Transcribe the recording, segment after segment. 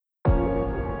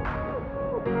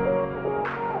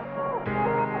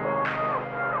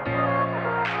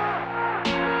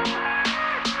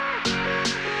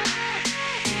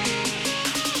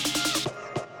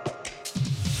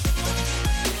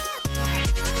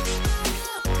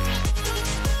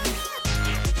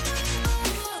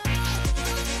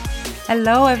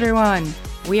Hello everyone,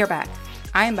 we are back.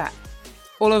 I am back.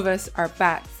 All of us are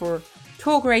back for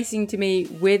Talk Racing to Me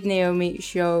with Naomi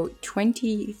show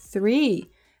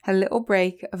 23. A little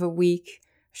break of a week,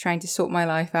 trying to sort my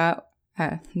life out,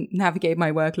 navigate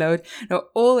my workload. No,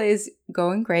 all is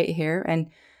going great here, and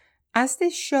as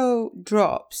this show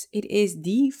drops, it is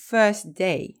the first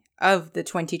day of the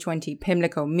 2020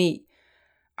 Pimlico meet.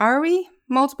 Are we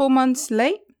multiple months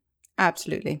late?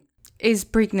 Absolutely. Is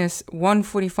Preakness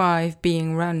 145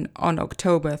 being run on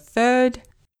October 3rd?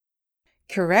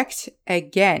 Correct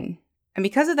again. And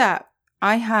because of that,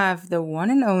 I have the one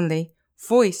and only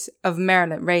voice of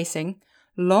Maryland racing,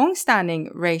 long-standing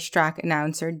racetrack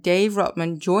announcer Dave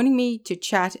Rotman joining me to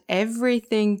chat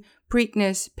everything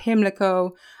Preakness,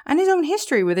 Pimlico, and his own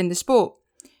history within the sport.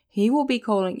 He will be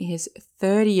calling his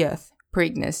 30th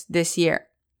Preakness this year.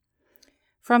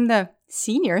 From the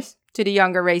seniors to the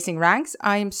younger racing ranks,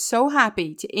 I am so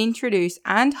happy to introduce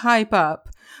and hype up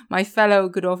my fellow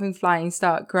Godolphin Flying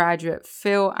Start graduate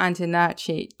Phil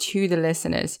Antonacci to the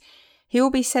listeners. He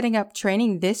will be setting up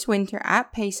training this winter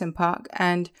at Payson Park,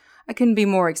 and I couldn't be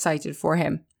more excited for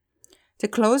him. To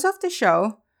close off the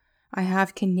show, I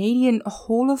have Canadian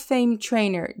Hall of Fame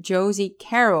trainer Josie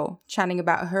Carroll chatting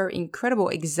about her incredible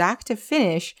exacta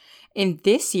finish in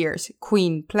this year's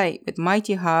Queen Plate with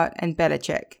Mighty Heart and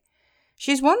Belichick.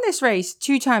 She's won this race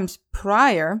 2 times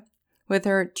prior, with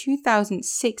her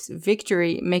 2006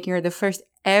 victory making her the first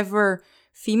ever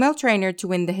female trainer to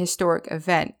win the historic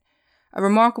event. A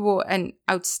remarkable and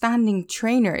outstanding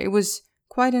trainer. It was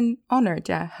quite an honor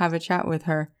to have a chat with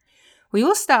her. We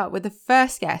will start with the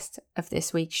first guest of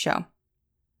this week's show.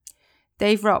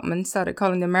 Dave Rotman started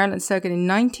calling the Maryland circuit in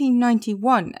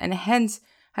 1991 and hence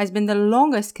has been the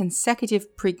longest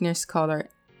consecutive Preakness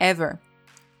caller ever.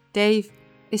 Dave,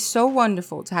 it's so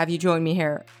wonderful to have you join me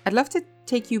here. I'd love to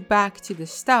take you back to the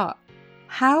start.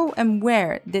 How and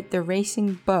where did the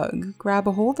racing bug grab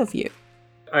a hold of you?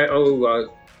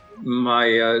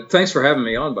 Thanks for having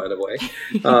me on, by the way.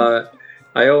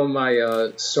 I owe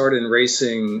my start in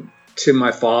racing to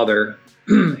my father,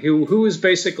 who was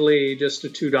basically just a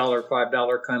 $2,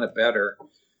 $5 kind of bettor.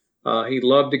 He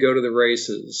loved to go to the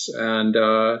races, and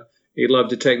he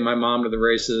loved to take my mom to the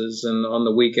races and on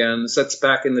the weekends. That's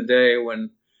back in the day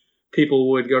when people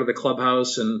would go to the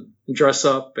clubhouse and dress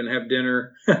up and have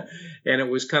dinner, and it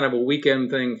was kind of a weekend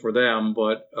thing for them.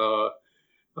 But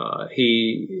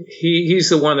he's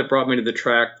the one that brought me to the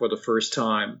track for the first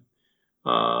time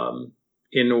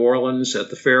in New Orleans at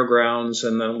the fairgrounds,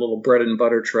 and then a little bread and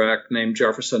butter track named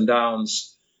Jefferson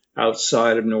Downs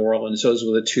outside of New Orleans. Those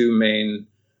were the 2 main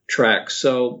tracks.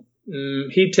 So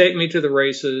he'd take me to the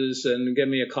races and give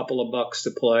me a couple of bucks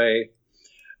to play.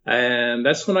 And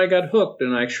that's when I got hooked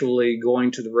in actually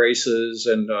going to the races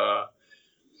and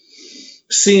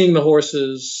seeing the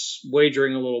horses,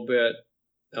 wagering a little bit,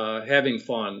 having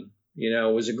fun. You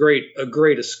know, it was a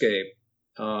great escape.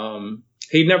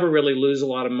 He'd never really lose a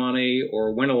lot of money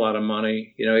or win a lot of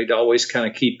money. You know, he'd always kind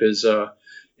of keep his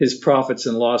profits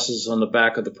and losses on the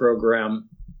back of the program.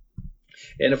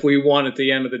 And if we won at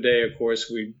the end of the day, of course,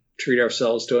 we'd treat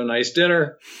ourselves to a nice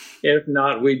dinner. If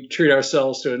not, we'd treat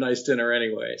ourselves to a nice dinner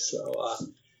anyway. So,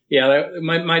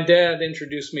 my dad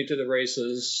introduced me to the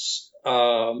races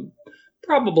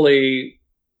probably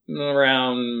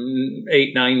around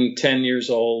 8, 9, 10 years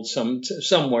old,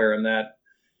 somewhere in that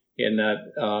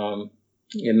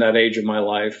age of my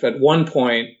life. At one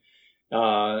point,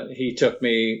 he took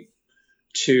me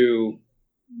to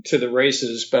the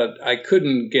races, but I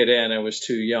couldn't get in. I was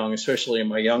too young, especially in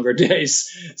my younger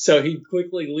days. So he'd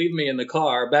quickly leave me in the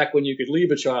car, back when you could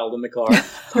leave a child in the car,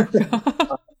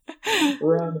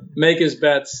 run, make his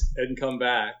bets, and come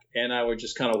back. And I would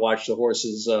just kind of watch the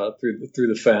horses through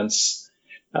the fence.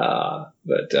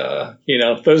 But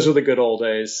those were the good old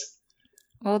days.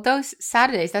 Well, those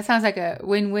Saturdays, that sounds like a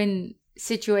win-win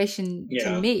situation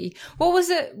to me. What was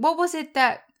it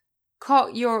that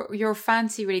caught your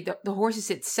fancy, really? The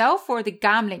horses itself, or the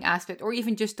gambling aspect, or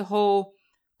even just the whole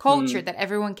culture that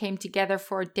everyone came together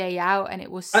for a day out and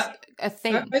it was a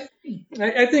thing?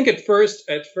 I think at first,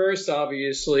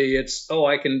 obviously, it's,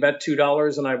 I can bet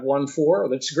 $2 and I've won 4.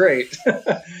 That's great.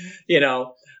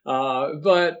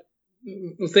 But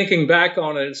thinking back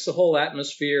on it, it's the whole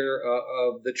atmosphere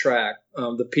of the track,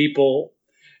 the people,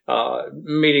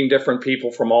 meeting different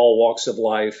people from all walks of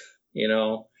life,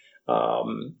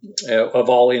 of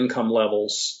all income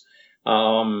levels.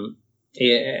 And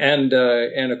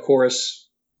of course,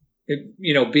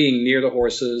 being near the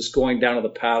horses, going down to the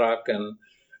paddock and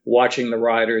watching the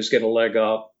riders get a leg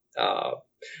up,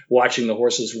 watching the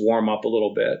horses warm up a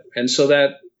little bit. And so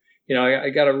that, I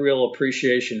got a real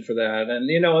appreciation for that. And,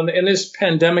 in this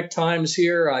pandemic times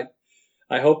here,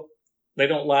 I hope they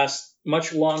don't last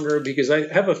much longer, because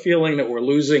I have a feeling that we're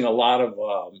losing a lot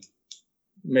of,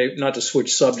 maybe not to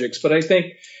switch subjects, but I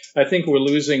think we're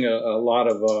losing a lot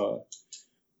of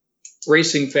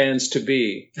racing fans to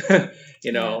be,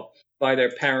 by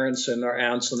their parents and their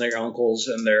aunts and their uncles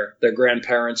and their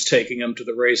grandparents taking them to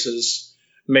the races,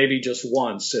 maybe just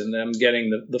once, and them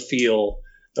getting the feel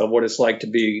of what it's like to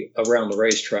be around the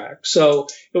racetrack. So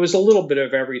it was a little bit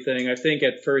of everything. I think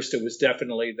at first it was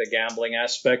definitely the gambling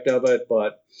aspect of it,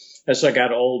 but as I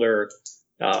got older,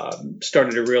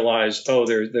 started to realize,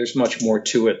 there's much more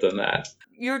to it than that.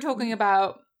 You're talking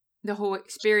about the whole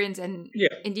experience, and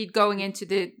indeed going into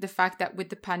the fact that with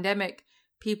the pandemic,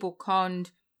 people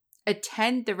can't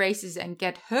attend the races and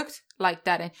get hooked like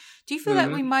that. And do you feel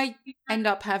that we might end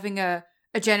up having a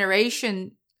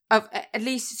generation of at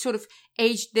least sort of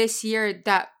age this year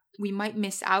that we might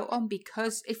miss out on,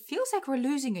 because it feels like we're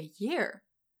losing a year?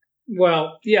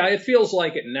 Well, yeah, it feels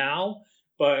like it now,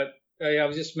 but I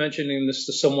was just mentioning this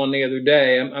to someone the other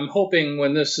day. I'm hoping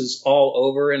when this is all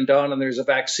over and done and there's a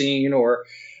vaccine, or,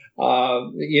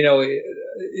 and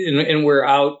we're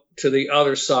out to the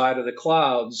other side of the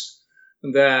clouds,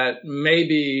 that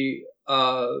maybe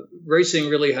racing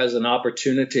really has an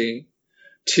opportunity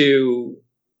to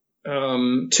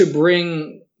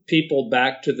bring people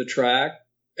back to the track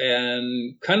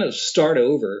and kind of start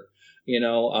over,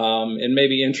 and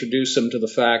maybe introduce them to the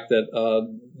fact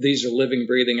that these are living,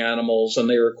 breathing animals, and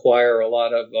they require a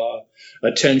lot of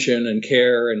attention and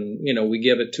care, and we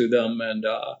give it to them, and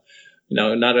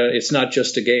it's not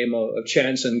just a game of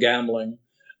chance and gambling.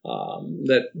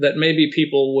 That maybe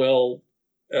people will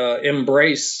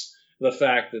embrace the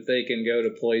fact that they can go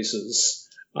to places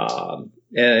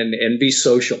and be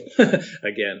social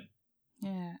again.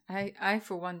 Yeah, I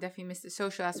for one definitely miss the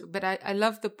social aspect, but I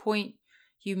love the point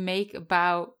you make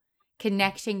about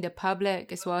connecting the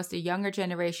public as well as the younger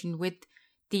generation with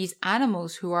these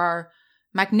animals who are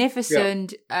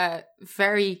magnificent,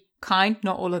 very kind.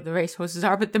 Not all of the racehorses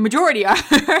are, but the majority are.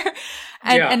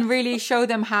 And really show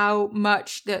them how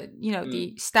much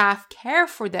the staff care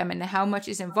for them, and how much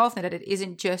is involved in that. It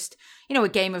isn't just, a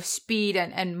game of speed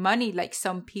and money like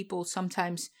some people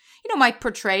sometimes, might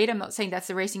portray it. I'm not saying that's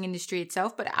the racing industry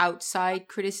itself, but outside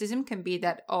criticism can be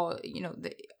that, are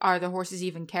the horses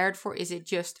even cared for? Is it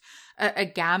just a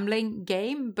gambling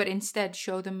game? But instead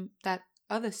show them that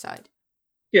other side.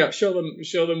 Yeah, show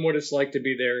them what it's like to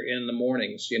be there in the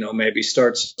mornings, maybe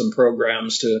start some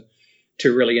programs to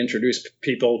really introduce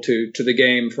people to the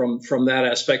game from that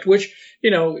aspect, which,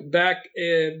 back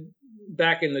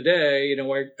in the day,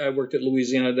 I worked at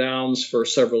Louisiana Downs for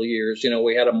several years.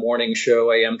 We had a morning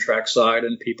show, AM Trackside,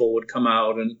 and people would come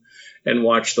out and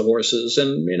watch the horses.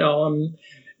 And,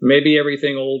 maybe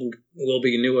everything old will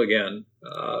be new again.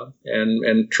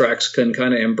 And tracks can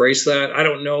kind of embrace that. I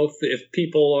don't know if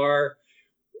people are,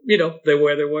 they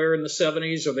were in the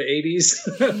 70s or the 80s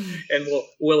and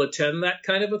will attend that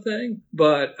kind of a thing.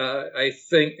 But I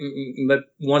think that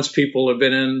once people have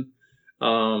been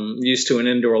used to an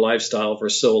indoor lifestyle for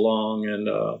so long, and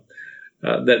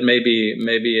that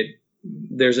maybe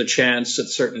there's a chance at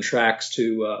certain tracks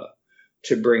to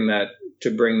bring that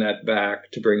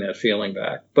back, to bring that feeling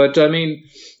back. But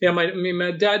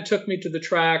my dad took me to the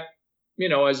track,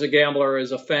 as a gambler,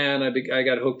 as a fan. I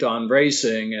got hooked on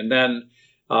racing, and then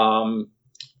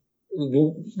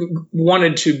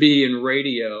wanted to be in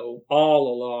radio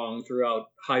all along throughout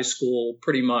high school,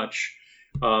 pretty much.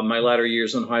 My latter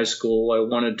years in high school, I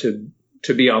wanted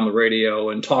to be on the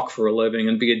radio and talk for a living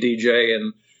and be a DJ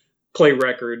and play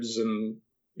records and,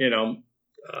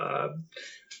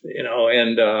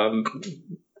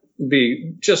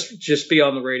 just be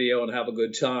on the radio and have a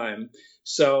good time.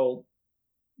 So,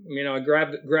 I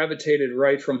gravitated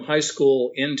right from high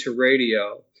school into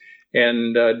radio,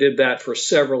 and did that for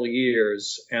several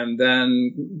years, and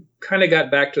then kind of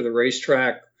got back to the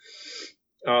racetrack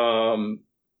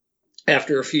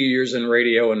after a few years in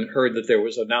radio, and heard that there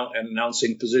was an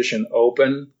announcing position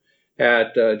open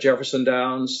at Jefferson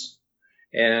Downs.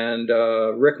 And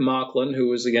Rick Mocklin, who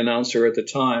was the announcer at the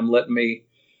time, let me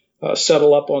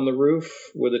settle up on the roof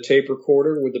with a tape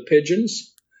recorder with the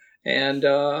pigeons. And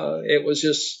it was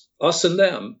just us and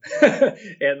them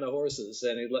and the horses.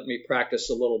 And he let me practice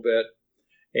a little bit.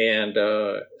 And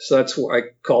so that's where I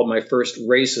called my first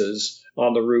races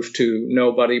on the roof to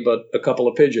nobody but a couple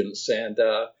of pigeons. And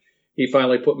he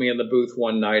finally put me in the booth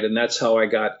one night, and that's how I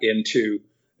got into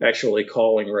actually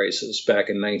calling races back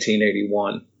in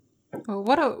 1981. Well,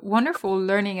 what a wonderful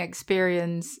learning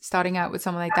experience, starting out with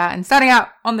something like that and starting out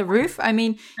on the roof. I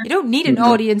mean, you don't need an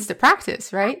audience to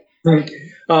practice, right?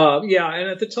 Yeah, and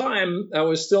at the time I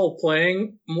was still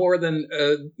playing more than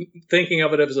thinking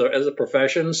of it as a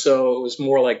profession. So it was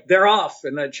more like they're off,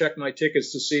 and I'd check my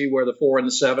tickets to see where the 4 and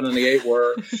the 7 and the 8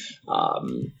 were.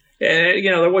 And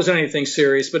there wasn't anything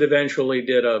serious, but eventually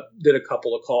did a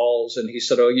couple of calls, and he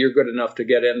said, "Oh, you're good enough to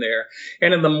get in there."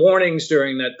 And in the mornings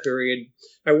during that period,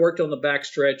 I worked on the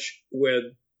backstretch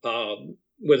with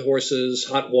horses,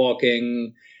 hot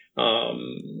walking,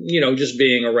 just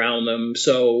being around them.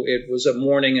 So it was a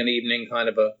morning and evening kind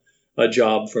of a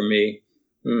job for me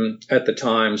at the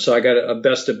time. So I got a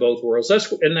best of both worlds.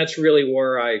 That's really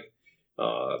where I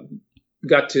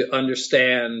got to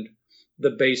understand the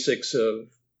basics of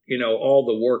all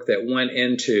the work that went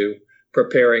into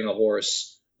preparing a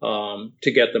horse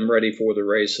to get them ready for the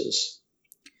races.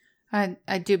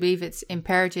 I do believe it's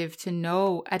imperative to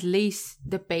know at least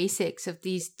the basics of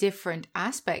these different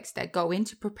aspects that go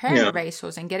into preparing a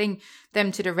racehorse and getting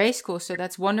them to the race course. So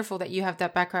that's wonderful that you have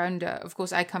that background. Of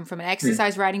course, I come from an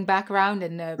exercise riding background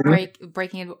and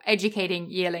breaking and educating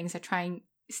yearlings. I try and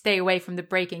stay away from the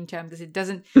breaking term because it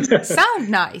doesn't sound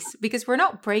nice, because we're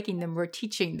not breaking them, we're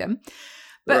teaching them.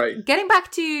 But getting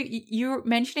back to you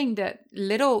mentioning the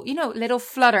little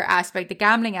flutter aspect, the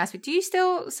gambling aspect, do you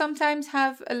still sometimes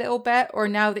have a little bet, or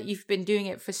now that you've been doing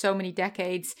it for so many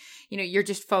decades, you're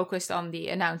just focused on the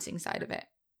announcing side of it?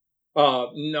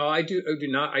 No, I do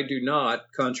not,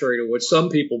 contrary to what some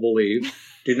people believe,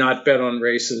 do not bet on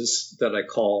races that I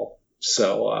call.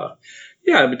 So,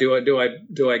 yeah, but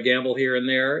do I gamble here and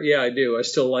there? Yeah, I do. I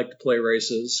still like to play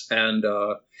races, and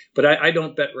but I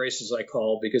don't bet races I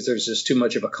call because there's just too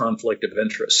much of a conflict of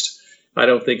interest. I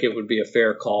don't think it would be a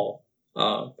fair call.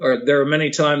 Or there are many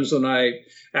times when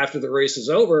after the race is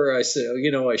over, I say,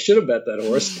 I should have bet that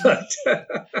horse. But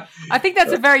I think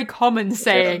that's a very common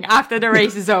saying after the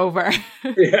race is over.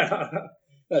 Yeah,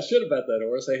 I should have bet that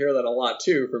horse. I hear that a lot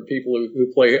too from people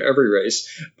who play every race.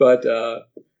 But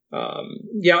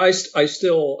yeah, I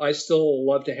still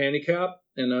love to handicap,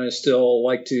 and I still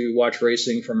like to watch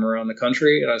racing from around the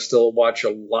country, and I still watch a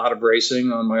lot of racing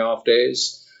on my off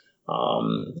days,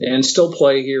 and still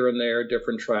play here and there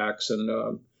different tracks,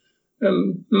 and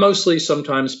mostly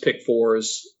sometimes pick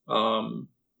fours,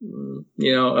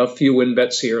 a few win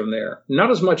bets here and there. Not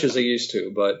as much as I used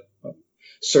to, but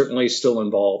certainly still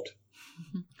involved.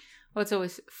 Well, it's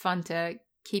always fun to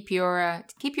keep your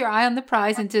eye on the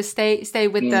prize and to stay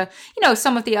with the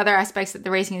some of the other aspects that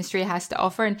the racing industry has to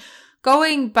offer. And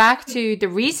going back to the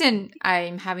reason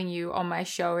I'm having you on my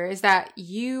show here is that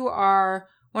you are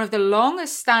one of the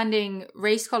longest standing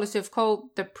race callers to have called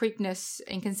the Preakness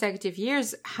in consecutive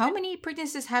years. How many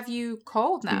Preaknesses have you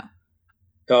called now?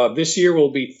 This year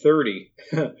will be 30.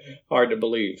 Hard to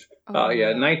believe.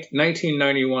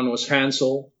 1991 was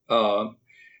Hansel.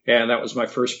 And that was my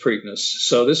first Preakness.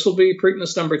 So this will be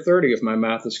Preakness number 30, if my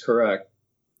math is correct.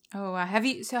 Oh, have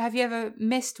you ever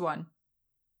missed one?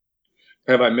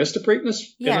 Have I missed a Preakness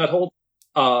in that whole?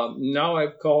 No,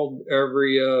 I've called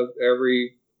every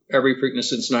Preakness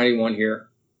since '91 here.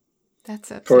 That's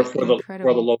for incredible.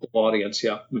 For the local audience,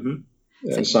 yeah.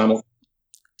 Mm-hmm. So,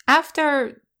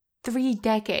 after 3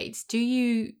 decades, do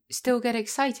you still get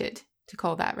excited to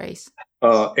call that race?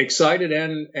 Excited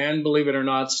and believe it or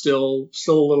not, still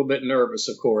a little bit nervous,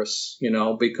 of course,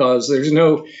 because there's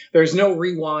no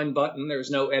rewind button, there's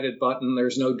no edit button,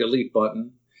 there's no delete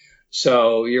button.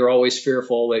 So you're always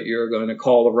fearful that you're going to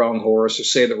call the wrong horse or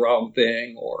say the wrong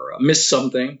thing or miss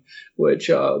something,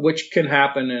 which can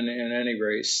happen in any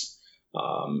race.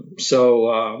 And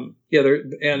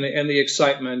the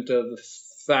excitement of the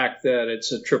fact that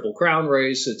it's a Triple Crown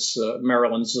race, it's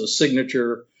Maryland's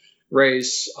signature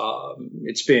race.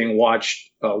 It's being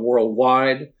watched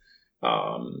worldwide.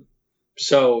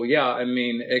 So yeah, I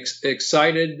mean,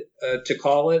 excited to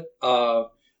call it.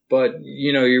 But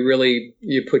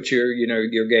you put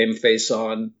your game face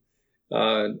on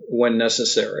when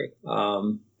necessary.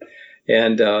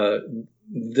 And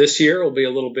this year will be a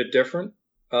little bit different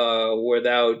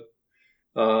without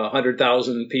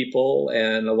 100,000 people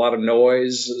and a lot of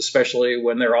noise, especially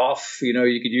when they're off. You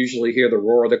could usually hear the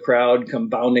roar of the crowd come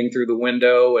bounding through the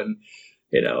window and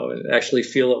actually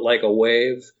feel it like a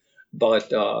wave. But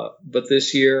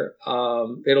this year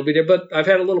it'll be different. But I've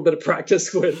had a little bit of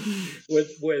practice with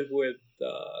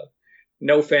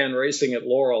no fan racing at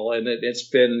Laurel, and it's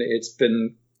been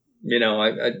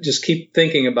I just keep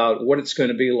thinking about what it's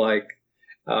going to be like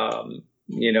on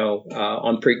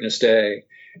Preakness Day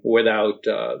without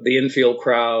the infield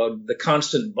crowd, the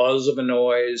constant buzz of a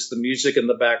noise, the music in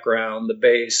the background, the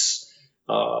bass,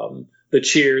 the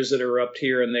cheers that are up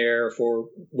here and there for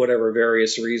whatever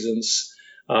various reasons.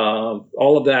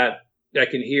 All of that I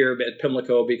can hear at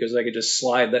Pimlico because I could just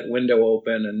slide that window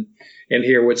open and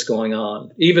hear what's going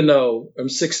on. Even though I'm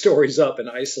 6 stories up and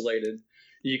isolated,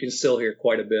 you can still hear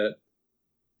quite a bit.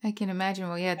 I can imagine.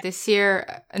 Well, yeah, this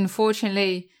year,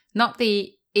 unfortunately, not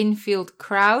the infield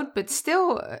crowd, but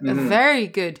still a very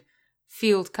good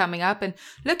field coming up. And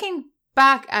looking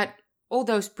back at all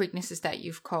those Preaknesses that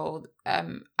you've called,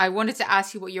 I wanted to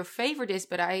ask you what your favorite is,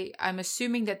 but I'm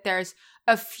assuming that there's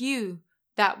a few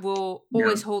that will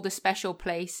always hold a special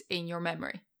place in your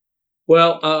memory.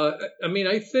 Well, I mean,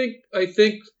 I think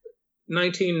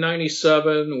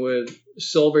 1997 with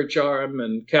Silver Charm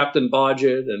and Captain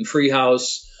Bodget and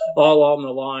Freehouse all on the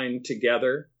line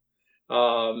together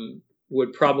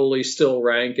would probably still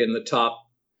rank in the top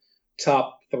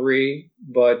 3.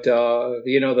 But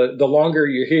the longer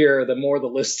you're here, the more the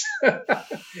list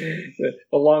the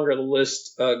longer the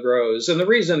list grows. And the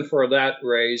reason for that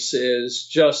race is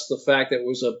just the fact that it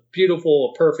was a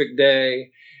beautiful, perfect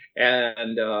day.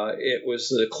 And it was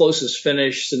the closest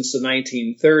finish since the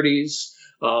 1930s.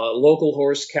 Local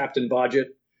horse Captain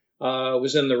Bodget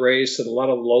was in the race that a lot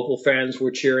of local fans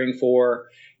were cheering for.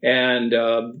 And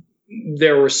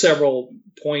there were several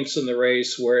points in the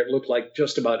race where it looked like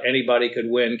just about anybody could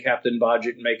win. Captain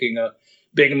Bodget making a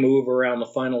big move around the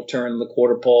final turn of the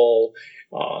quarter pole.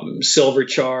 Silver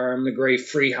Charm, the great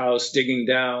Freehouse digging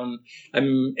down.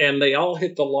 And they all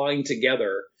hit the line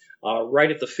together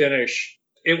right at the finish.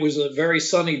 It was a very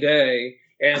sunny day,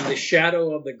 and the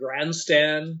shadow of the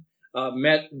grandstand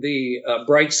met the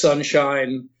bright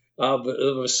sunshine of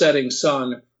a setting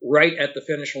sun right at the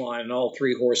finish line. And all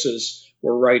 3 horses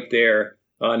were right there,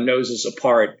 noses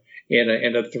apart, in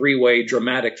a 3-way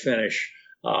dramatic finish.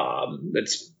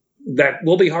 That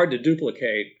will be hard to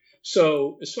duplicate.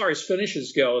 So as far as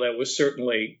finishes go, that was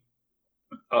certainly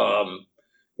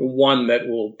one that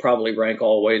will probably rank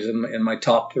always in my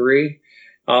top 3.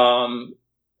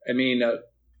 I mean,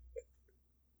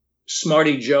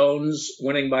 Smarty Jones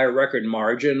winning by a record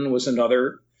margin was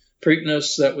another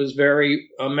Preakness that was very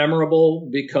memorable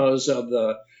because of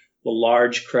the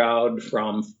large crowd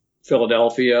from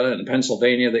Philadelphia and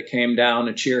Pennsylvania that came down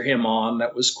to cheer him on.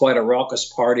 That was quite a raucous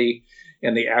party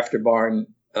in the after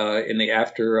barn, the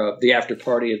after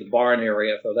party at the barn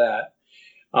area for that.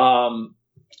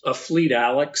 A Fleet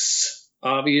Alex,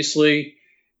 obviously.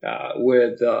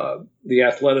 With the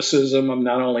athleticism of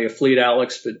not only a Fleet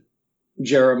Alex, but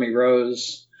Jeremy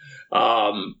Rose,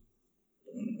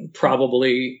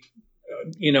 probably,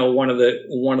 one of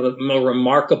the more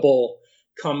remarkable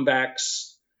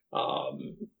comebacks of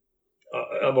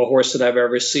a horse that I've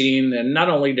ever seen. And not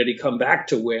only did he come back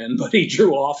to win, but he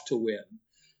drew off to win.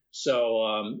 So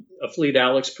a Fleet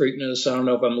Alex Preakness. I don't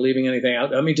know if I'm leaving anything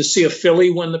out. I mean, to see a filly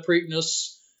win the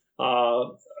Preakness.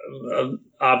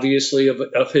 Obviously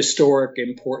of historic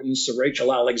importance,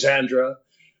 Rachel Alexandra,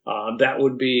 that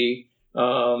would be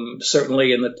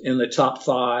certainly in the top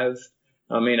 5.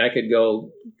 I mean, I could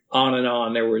go on and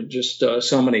on. There were just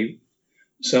so many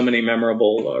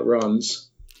memorable runs.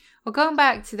 Well, going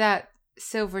back to that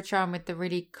Silver Charm with the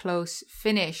really close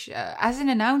finish, as an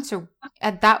announcer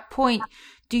at that point,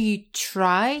 do you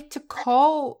try to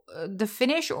call the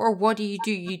finish, or what do?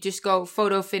 You just go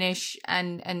photo finish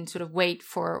and sort of wait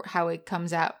for how it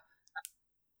comes out?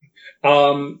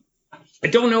 I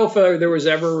don't know if there was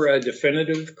ever a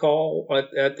definitive call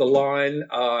at the line.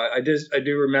 I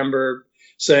do remember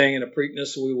saying in a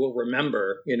Preakness, we will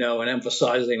remember, and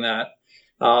emphasizing that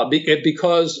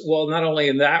because, well, not only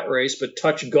in that race, but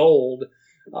Touch Gold,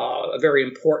 a very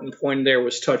important point there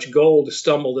was Touch Gold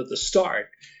stumbled at the start.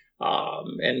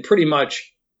 And pretty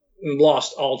much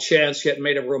lost all chance, yet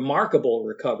made a remarkable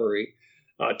recovery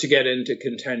to get into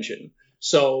contention.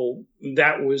 So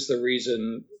that was the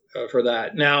reason for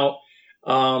that. Now,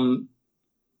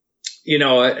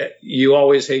 you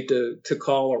always hate to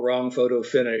call a wrong photo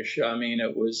finish. I mean,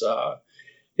 it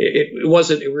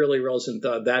really wasn't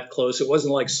that close. It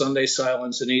wasn't like Sunday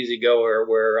Silence and Easy Goer,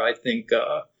 where I think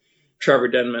Trevor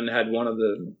Denman had one of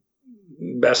the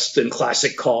best and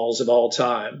classic calls of all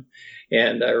time.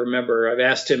 And I remember I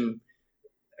asked him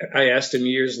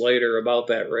years later about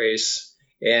that race.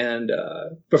 And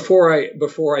before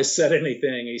I said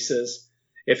anything, he says,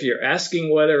 "If you're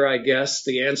asking whether I guessed,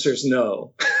 the answer's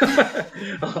no."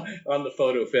 On the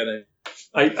photo finish.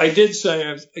 I did say,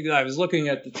 I was looking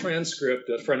at the transcript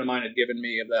a friend of mine had given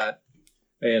me of that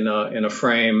in a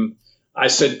frame. I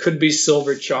said, could be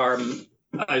Silver Charm.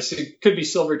 I said, could be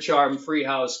Silver Charm,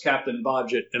 Freehouse, Captain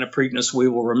Bodget, and a Preakness we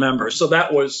will remember. So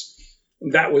that was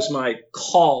my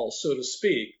call, so to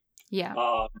speak.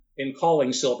 Yeah. In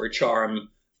calling Silver Charm,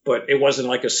 but it wasn't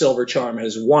like a Silver Charm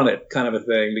has won it kind of a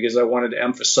thing, because I wanted to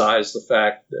emphasize the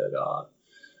fact that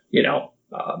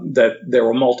that there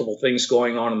were multiple things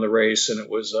going on in the race, and it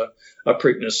was a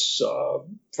Preakness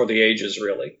for the ages,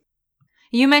 really.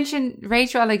 You mentioned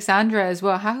Rachel Alexandra as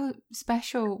well. How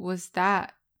special was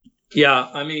that? Yeah,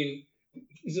 I mean,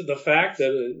 the fact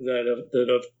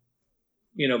that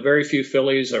very few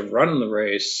fillies have run in the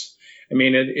race. I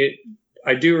mean,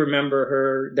 I do remember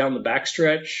her down the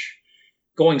backstretch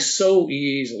going so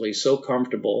easily, so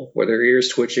comfortable, with her ears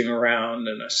twitching around.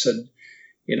 And I said,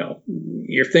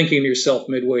 you're thinking to yourself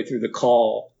midway through the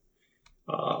call,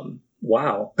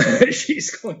 wow,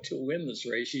 she's going to win this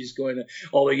race. She's going to,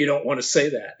 although you don't want to say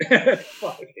that.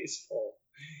 5 days full.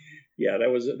 Yeah, that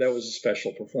was a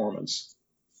special performance.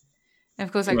 And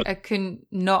of course, I couldn't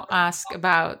not ask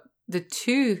about the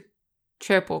 2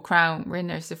 Triple Crown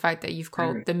winners, the fact that you've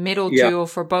called the middle duel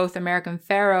for both American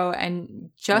Pharoah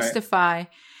and Justify. Right.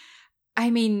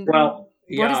 I mean, what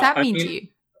does that mean to you?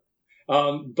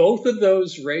 Both of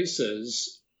those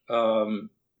races,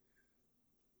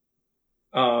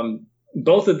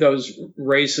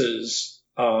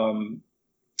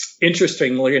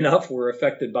 interestingly enough, were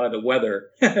affected by the weather.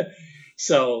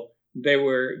 So they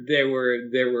were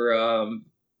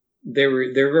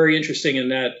very interesting in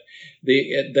that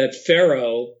that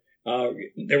Pharoah,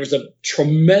 there was a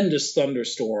tremendous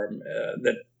thunderstorm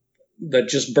that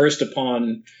just burst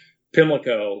upon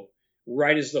Pimlico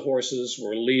right as the horses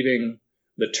were leaving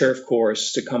the turf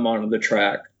course to come onto the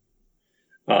track.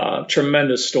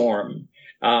 Tremendous storm.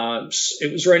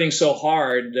 It was raining so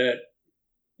hard that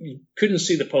you couldn't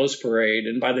see the post parade,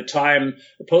 and by the time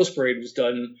the post parade was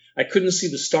done, I couldn't see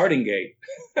the starting gate.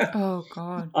 Oh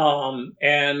God!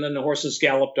 And then the horses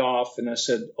galloped off, and I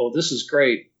said, "Oh, this is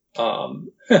great.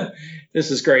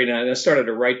 This is great." And I started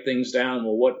to write things down.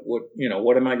 Well,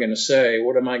 what am I going to say?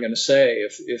 What am I going to say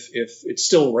if it's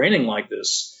still raining like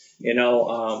this?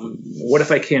 What if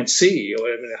I can't see?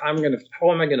 How am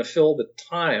I going to fill the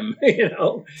time?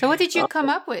 So what did you come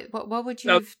up with? What would you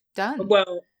have done?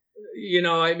 Well,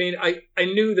 I mean, I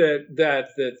knew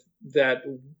that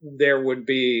there would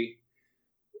be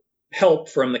help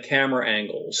from the camera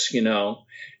angles,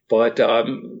 but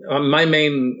my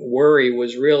main worry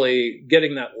was really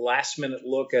getting that last minute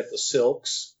look at the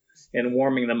silks and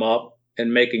warming them up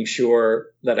and making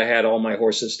sure that I had all my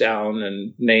horses down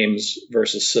and names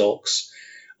versus silks.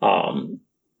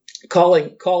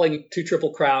 Calling 2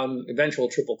 eventual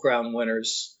Triple Crown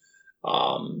winners,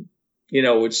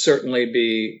 would certainly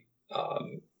be,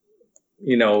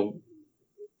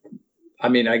 I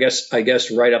mean, I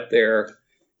guess right up there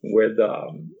with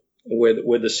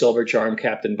the Silver Charm,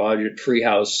 Captain Bodgett,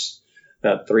 Freehouse,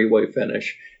 that 3-way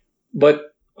finish.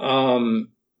 But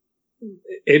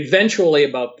eventually,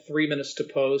 about 3 minutes to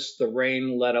post, the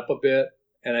rain let up a bit,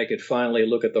 and I could finally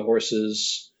look at the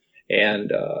horses,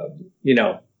 and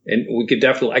and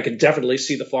I could definitely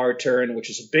see the far turn, which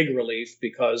is a big relief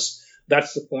because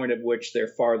that's the point at which they're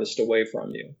farthest away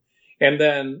from you. And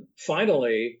then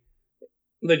finally,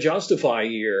 the Justify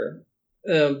year,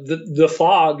 the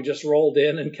fog just rolled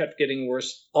in and kept getting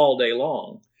worse all day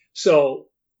long. So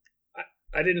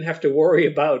I didn't have to worry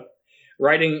about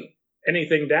writing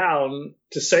anything down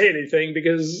to say anything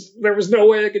because there was no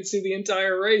way I could see the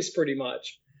entire race pretty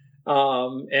much.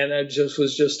 And I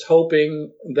was just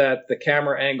hoping that the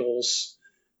camera angles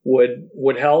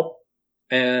would help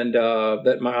and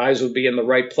that my eyes would be in the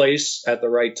right place at the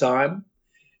right time.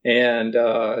 And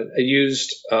I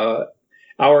used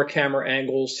our camera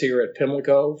angles here at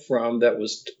Pimlico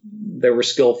they were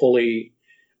skillfully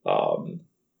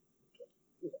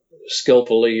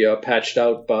patched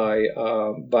out by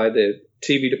the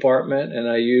TV department, and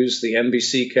I used the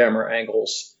NBC camera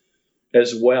angles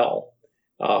as well.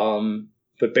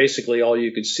 But basically, all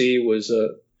you could see was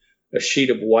a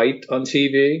sheet of white on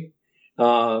TV.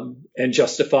 And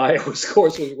Justify, of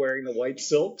course, was wearing the white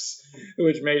silks,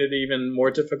 which made it even more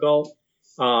difficult.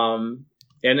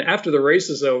 And after the race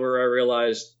is over, I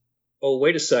realized, oh,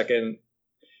 wait a second.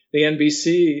 The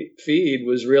NBC feed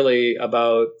was really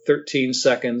about 13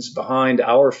 seconds behind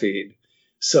our feed.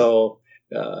 So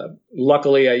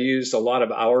luckily, I used a lot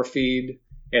of our feed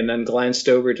and then glanced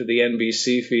over to the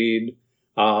NBC feed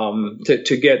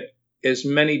to get as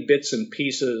many bits and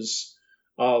pieces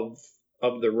of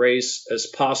the race as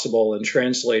possible and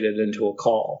translate it into a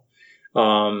call.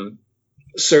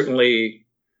 Certainly,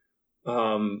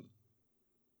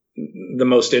 the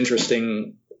most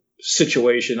interesting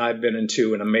situation I've been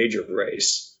into in a major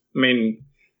race. I mean,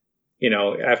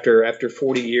 after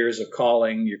 40 years of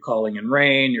calling, you're calling in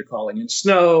rain, you're calling in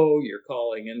snow, you're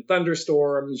calling in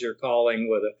thunderstorms, you're calling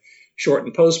with a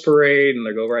shortened post parade and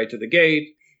they go right to the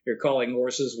gate. You're calling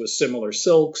horses with similar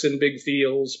silks in big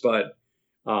fields, but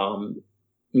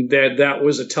that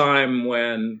was a time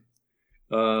when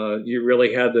you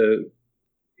really had to,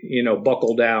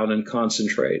 buckle down and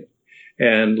concentrate.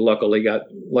 And luckily got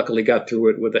through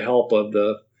it with the help of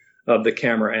the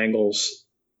camera angles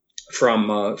from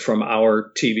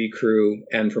our TV crew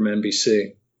and from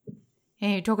NBC.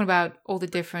 And you're talking about all the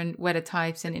different weather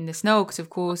types and in the snow, because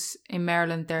of course in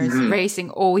Maryland there's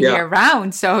racing all year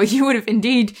round. So you would have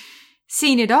indeed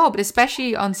seen it all, but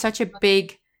especially on such a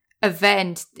big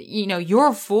event,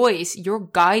 your voice, your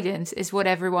guidance is what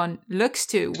everyone looks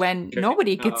to when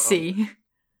nobody could see.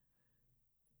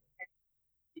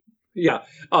 Yeah.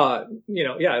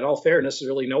 In all fairness,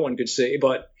 really no one could see.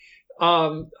 But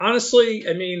honestly,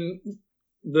 I mean,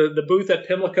 the booth at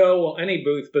Pimlico, well, any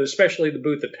booth, but especially the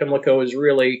booth at Pimlico is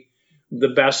really the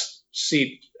best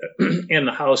seat in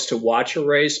the house to watch a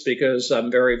race because I'm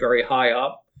very, very high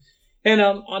up. And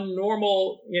on a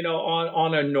normal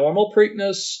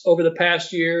Preakness over the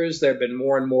past years, there have been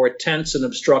more and more tents and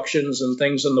obstructions and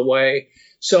things in the way.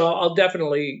 So I'll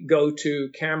definitely go to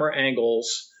camera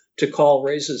angles to call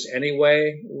races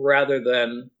anyway, rather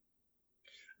than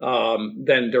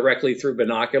directly through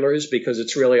binoculars, because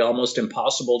it's really almost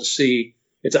impossible to see.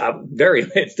 It's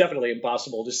definitely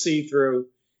impossible to see through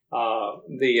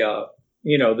the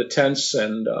tents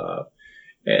and the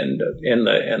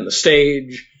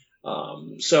stage.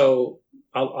 So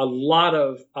a lot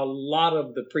of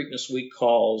the Preakness week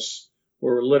calls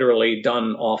were literally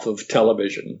done off of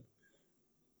television.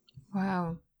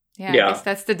 Wow. Yeah, I guess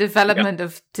that's the development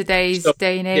of today's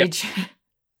day and age. Yeah.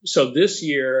 So this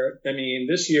year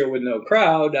with no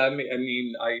crowd, I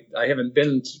haven't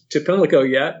been to Pimlico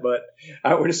yet, but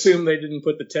I would assume they didn't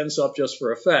put the tents up just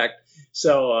for effect.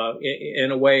 So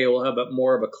in a way, we'll have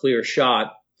more of a clear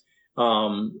shot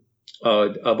of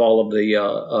all of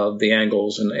the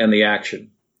angles and the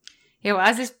action. Yeah, well,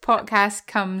 as this podcast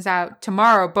comes out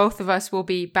tomorrow, both of us will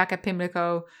be back at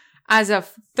Pimlico as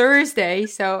of Thursday.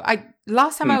 So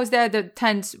last time I was there, the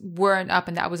tents weren't up,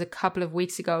 and that was a couple of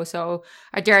weeks ago. So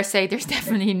I dare say there's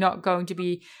definitely not going to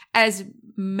be as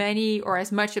many or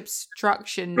as much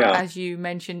obstruction as you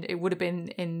mentioned it would have been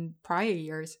in prior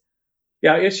years.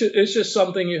 Yeah, it's just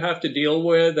something you have to deal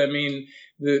with. I mean,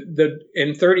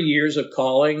 in 30 years of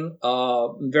calling,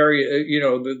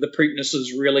 the Preakness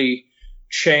has really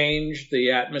changed.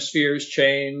 The atmosphere has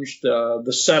changed.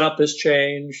 The setup has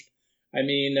changed. I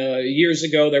mean, years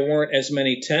ago there weren't as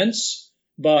many tents,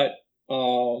 but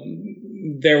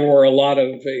there were a lot of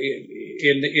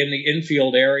in the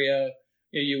infield area.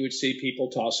 You would see people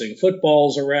tossing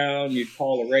footballs around. You'd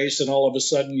call a race, and all of a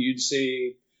sudden you'd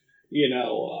see,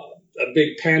 a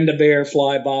big panda bear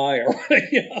fly by, or I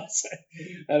mean,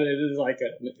 it is like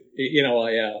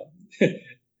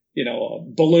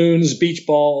balloons, beach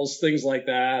balls, things like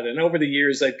that. And over the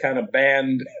years, they've kind of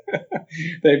banned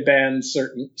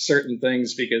certain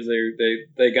things because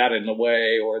they got in the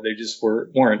way, or they just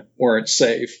weren't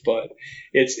safe. But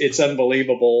it's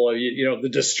unbelievable, the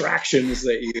distractions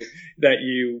that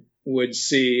you would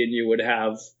see and you would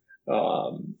have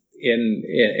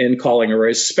in calling a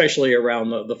race, especially around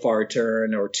the far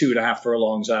turn or 2.5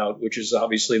 furlongs out, which is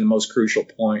obviously the most crucial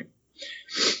point.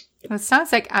 Well, it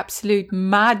sounds like absolute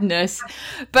madness.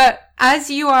 But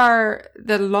as you are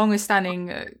the longest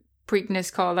standing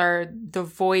Preakness caller, the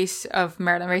voice of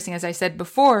Maryland racing, as I said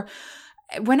before,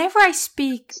 whenever I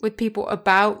speak with people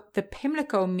about the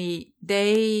Pimlico meet,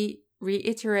 they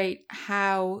reiterate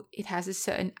how it has a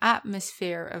certain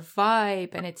atmosphere, a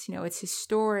vibe, and it's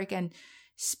historic and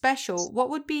special. What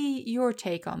would be your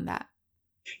take on that?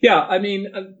 Yeah, I mean,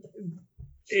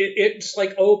 it's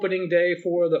like opening day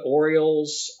for the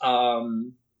Orioles.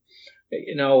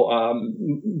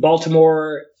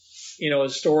 Baltimore,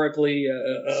 historically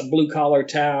a blue collar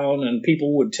town, and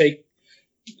people would take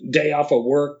day off of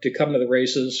work to come to the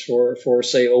races for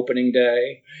say opening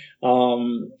day.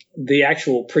 The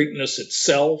actual Preakness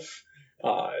itself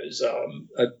is,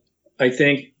 I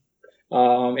think,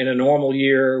 in a normal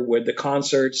year with the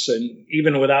concerts, and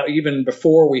even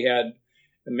before we had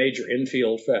a major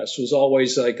infield fest, was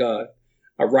always like a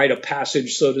rite of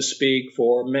passage, so to speak,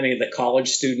 for many of the college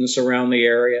students around the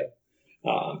area.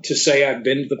 To say I've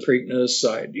been to the Preakness,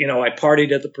 I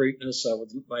partied at the Preakness, I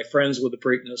was my friends with the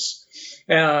Preakness,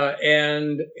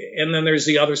 and then there's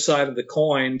the other side of the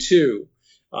coin too,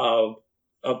 of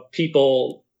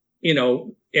people, in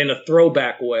a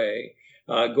throwback way,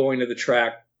 going to the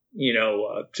track,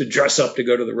 to dress up to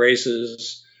go to the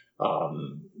races.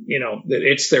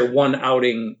 It's their one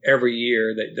outing every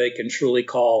year that they can truly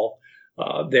call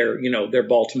their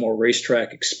Baltimore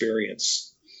racetrack experience.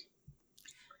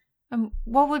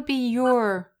 What would be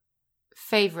your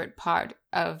favorite part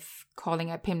of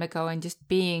calling at Pimlico and just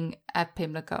being at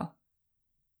Pimlico?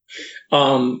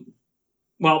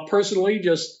 Well, personally,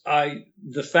 just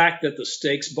the fact that the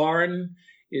stakes barn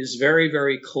is very,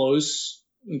 very close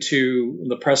to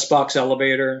the press box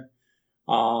elevator.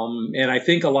 And I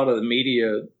think a lot of the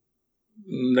media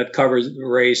that covers the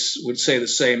race would say the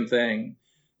same thing.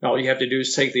 All you have to do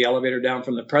is take the elevator down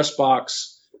from the press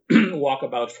box, walk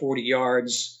about 40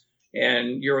 yards,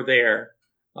 and you're there.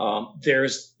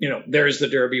 There's the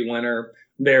Derby winner.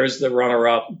 There's the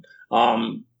runner-up.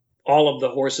 All of the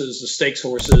horses, the stakes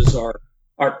horses, are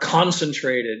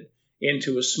concentrated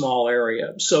into a small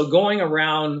area. So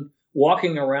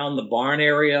walking around the barn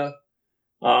area,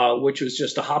 which was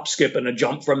just a hop, skip, and a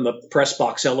jump from the press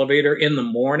box elevator in the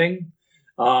morning,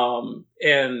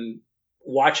 and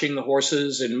watching the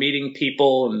horses and meeting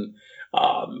people and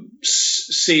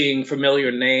seeing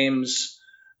familiar names,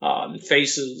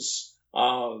 faces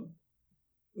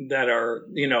that are,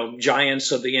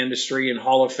 giants of the industry and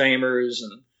Hall of Famers,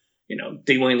 and,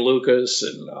 D. Wayne Lucas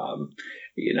and,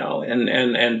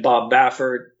 and Bob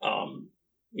Baffert, on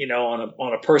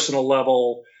a personal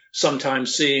level,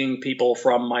 sometimes seeing people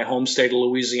from my home state of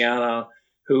Louisiana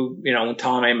who,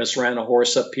 Tom Amos ran a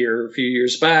horse up here a few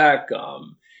years back,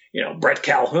 Brett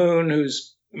Calhoun,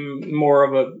 who's more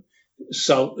of a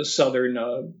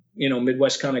southern,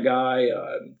 Midwest kind of guy,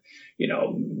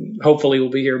 hopefully we'll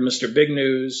be here, Mr. Big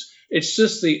News. It's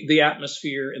just the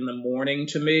atmosphere in the morning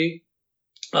to me.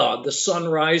 The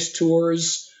sunrise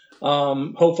tours,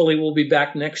 hopefully we'll be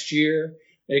back next year.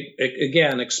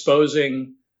 Again,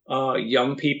 exposing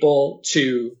young people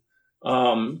to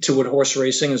what horse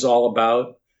racing is all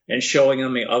about and showing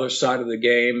them the other side of the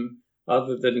game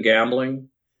other than gambling.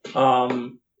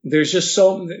 There's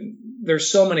so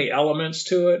many elements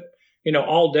to it.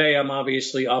 All day I'm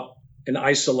obviously up and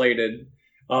isolated,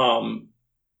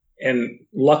 and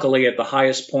luckily at the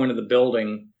highest point of the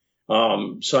building,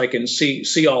 so I can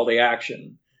see all the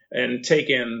action and take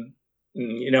in,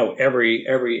 every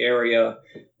area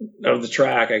of the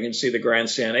track. I can see the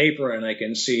grandstand apron. I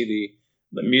can see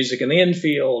the music in the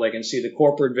infield. I can see the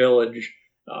corporate village,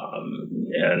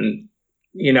 and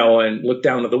look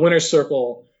down to the winner's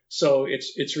circle. So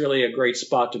it's really a great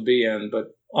spot to be in.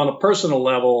 But on a personal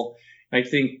level, I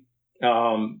think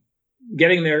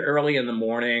getting there early in the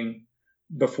morning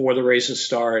before the races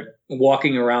start,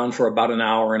 walking around for about an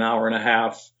hour and a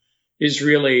half is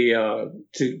really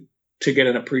to get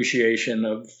an appreciation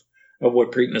of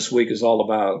what Preakness Week is all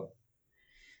about.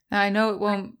 Now, I know it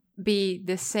won't be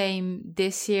the same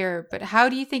this year, but how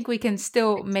do you think we can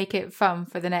still make it fun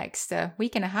for the next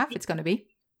week and a half it's going to be?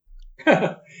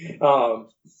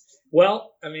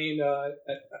 Well, I mean,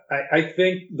 I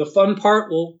think the fun part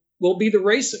will be the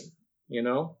racing.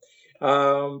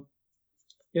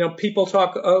 People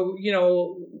talk,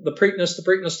 the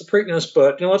Preakness,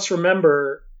 but let's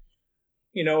remember,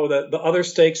 the other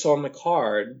stakes on the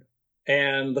card,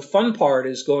 and the fun part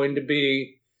is going to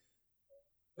be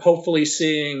hopefully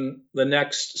seeing the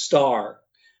next star.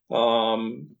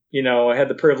 I had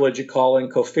the privilege of calling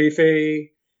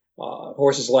Kofifi,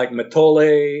 horses like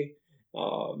Matole,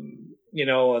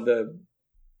 the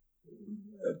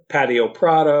Patio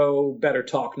Prado, Better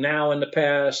Talk Now in the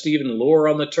past, even Lure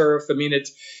on the Turf. I mean,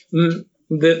 it's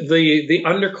the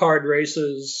undercard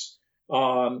races.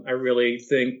 I really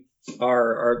think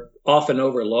are often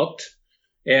overlooked,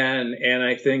 and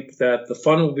I think that the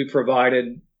fun will be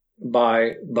provided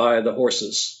by the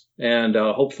horses, and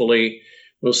hopefully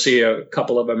we'll see a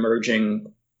couple of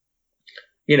emerging,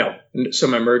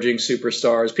 some emerging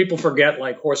superstars. People forget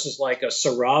horses like a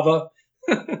Sarava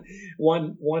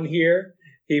won here.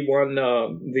 He won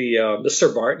the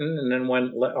Sir Barton, and then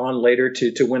went on later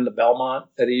to win the Belmont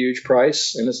at a huge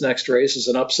price in his next race as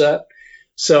an upset.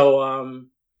 So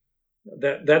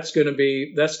that's going to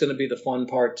be the fun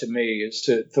part to me, is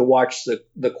to watch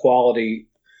the quality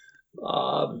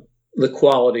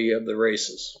of the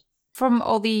races. From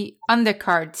all the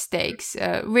undercard stakes,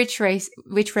 which race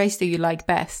do you like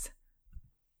best?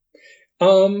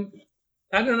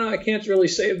 I don't know. I can't really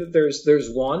say that there's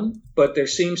one, but there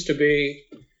seems to be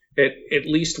at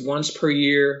least once per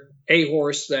year a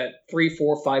horse that 3,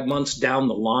 4, 5 months down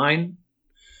the line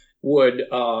would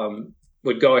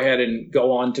go ahead and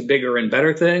go on to bigger and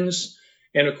better things.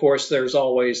 And of course, there's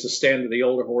always the stand of the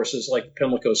older horses like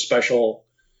Pimlico Special.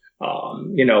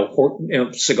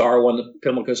 Cigar won the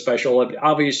Pimlico Special.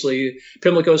 Obviously,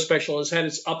 Pimlico Special has had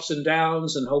its ups and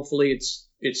downs, and hopefully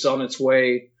it's on its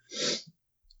way.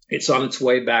 It's on its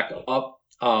way back up.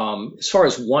 As far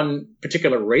as one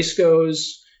particular race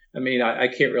goes, I mean, I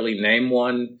can't really name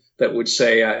one. that would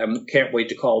say, I can't wait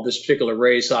to call this particular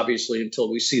race, obviously,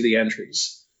 until we see the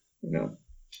entries,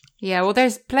 Yeah, well,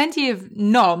 there's plenty of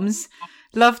noms.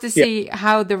 Love to see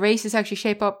how the races actually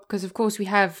shape up, because, of course, we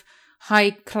have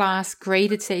high-class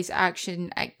graded stakes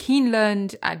action at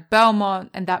Keeneland, at Belmont,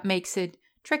 and that makes it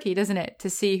tricky, doesn't it, to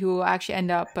see who will actually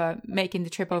end up making the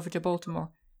trip over to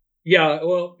Baltimore. Yeah,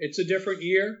 well, it's a different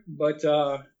year, but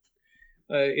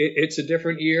it's a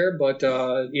different year. But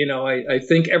I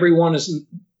think everyone is,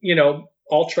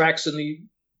 all tracks in the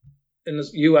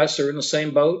U.S. are in the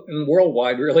same boat, and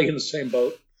worldwide really in the same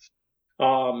boat.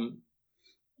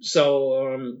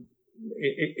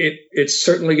 It's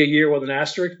certainly a year with an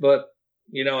asterisk, but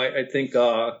I think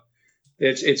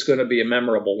it's going to be a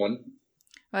memorable one.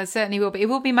 Well, it certainly will be. It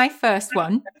will be my first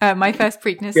one, my first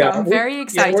Preakness. So I'm very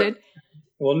excited.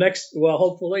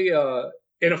 Hopefully,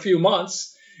 in a few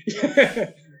months. It's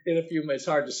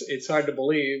hard to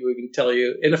believe. We can tell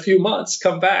you in a few months,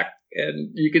 come back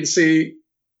and you can see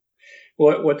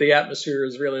what the atmosphere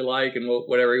is really like and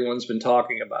what everyone's been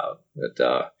talking about. But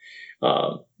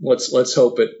let's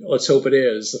hope it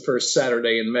is the first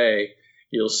Saturday in May.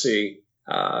 You'll see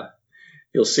all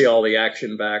the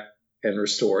action back and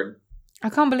restored. I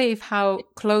can't believe how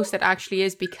close that actually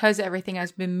is, because everything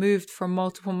has been moved for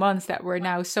multiple months, that we're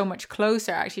now so much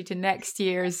closer actually to next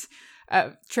year's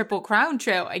Triple Crown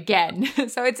Trail again.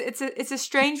 So it's a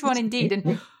strange one indeed.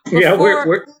 And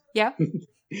we're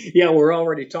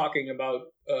already talking about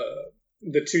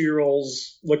the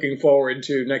 2-year-olds looking forward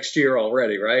to next year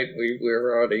already, right?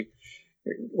 We're already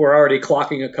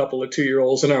clocking a couple of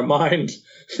 2-year-olds in our mind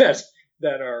that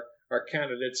are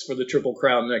candidates for the Triple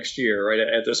Crown next year, right,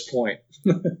 at this point.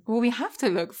 Well, we have to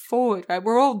look forward, right?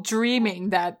 We're all dreaming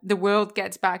that the world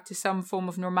gets back to some form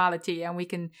of normality and we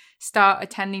can start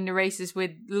attending the races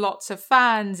with lots of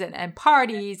fans and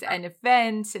parties and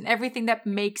events and everything that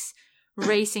makes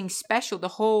racing special, the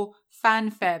whole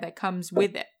fanfare that comes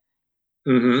with it.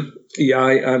 Mm-hmm.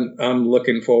 Yeah, I'm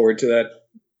looking forward to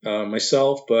that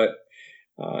myself, but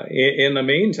in the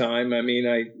meantime, I mean,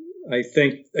 I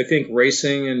think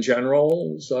racing in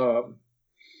general is, the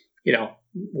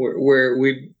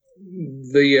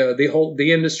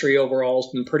industry overall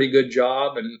has been a pretty good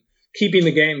job in keeping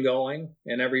the game going,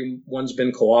 and everyone's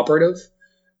been cooperative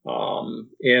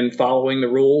in following the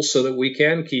rules so that we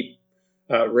can keep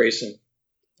racing.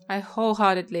 I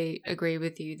wholeheartedly agree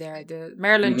with you there. The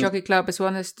Maryland Jockey Club, as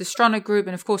well as the Stronach Group,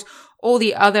 and of course all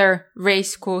the other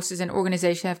race courses and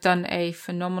organizations have done a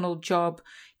phenomenal job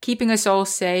keeping us all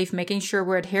safe, making sure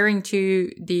we're adhering to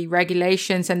the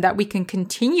regulations and that we can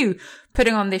continue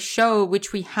putting on this show,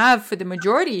 which we have for the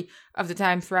majority of the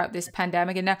time throughout this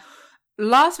pandemic. And now,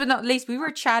 last but not least, we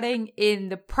were chatting in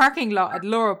the parking lot at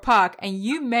Laurel Park, and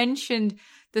you mentioned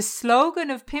the slogan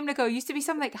of Pimlico used to be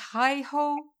something like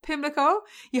 "Hi-ho, Pimlico."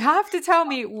 You have to tell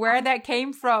me where that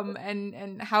came from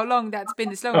and how long that's been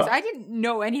the slogan. I didn't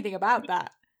know anything about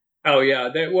that. Oh, yeah.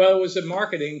 It was a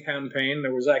marketing campaign.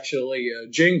 There was actually a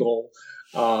jingle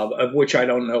of which I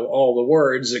don't know all the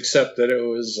words, except that it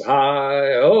was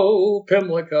 "Hi-ho,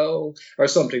 Pimlico" or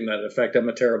something to that effect. I'm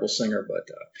a terrible singer, but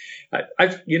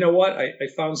you know what? I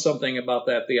found something about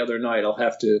that the other night. I'll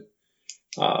have to.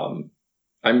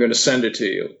 I'm going to send it to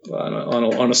you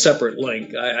on a separate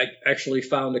link. I actually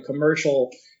found a commercial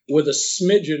with a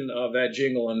smidgen of that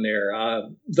jingle in there.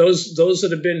 Those that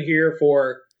have been here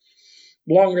for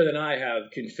longer than I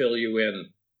have can fill you in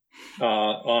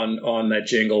on that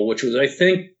jingle, which was, I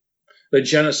think, the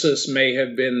genesis may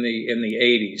have been in the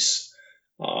 80s,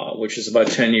 which is about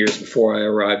 10 years before I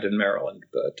arrived in Maryland.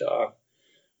 But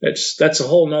that's a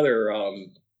whole nother,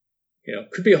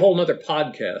 could be a whole nother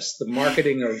podcast. The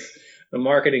marketing of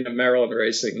Maryland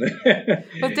racing.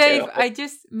 Well, Dave, I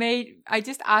just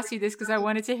asked you this because I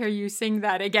wanted to hear you sing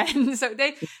that again. So,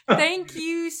 Dave, thank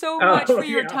you so much for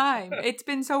your time. It's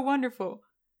been so wonderful.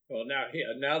 Well,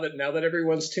 now that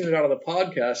everyone's tuned out of the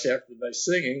podcast after my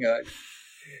singing, I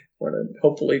want to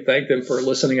hopefully thank them for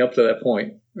listening up to that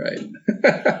point. Right.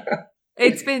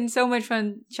 It's been so much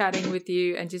fun chatting with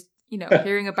you and just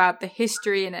hearing about the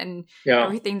history and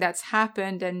everything that's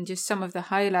happened and just some of the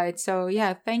highlights. So,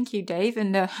 yeah, thank you, Dave,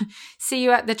 and see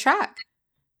you at the track.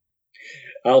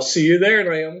 I'll see you there,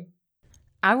 Naomi.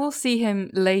 I will see him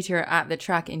later at the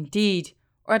track indeed,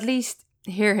 or at least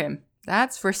hear him.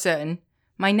 That's for certain.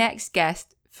 My next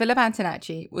guest, Philip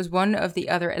Antonacci, was one of the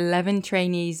other 11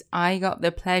 trainees I got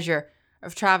the pleasure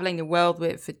of traveling the world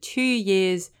with for 2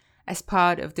 years as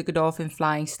part of the Godolphin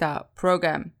Flying Start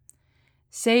program.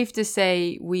 Safe to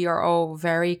say, we are all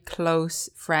very close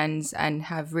friends and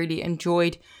have really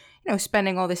enjoyed,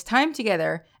 spending all this time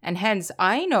together. And hence,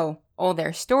 I know all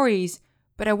their stories,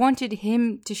 but I wanted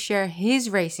him to share his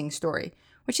racing story,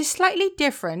 which is slightly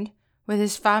different, with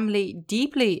his family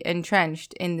deeply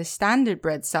entrenched in the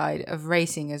standardbred side of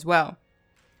racing as well.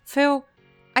 Phil,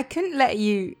 I couldn't let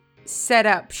you set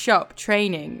up shop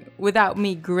training without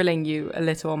me grilling you a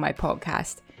little on my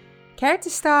podcast. Care to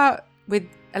start with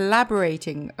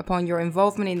elaborating upon your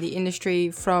involvement in the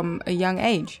industry from a young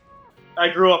age? I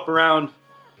grew up around,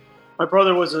 my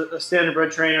brother was a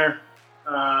standardbred trainer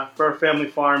for a family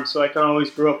farm, so I kind of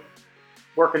always grew up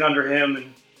working under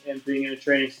him and being in a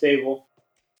training stable.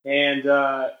 And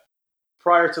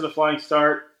prior to the Flying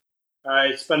Start,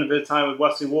 I spent a bit of time with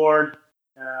Wesley Ward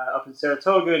up in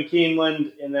Saratoga and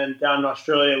Keeneland, and then down in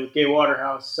Australia with Gay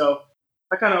Waterhouse. So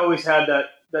I kind of always had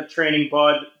that training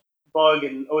bug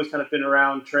and always kind of been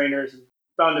around trainers and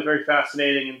found it very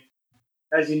fascinating. And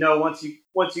as you know, once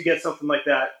you get something like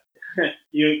that,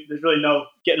 there's really no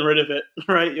getting rid of it,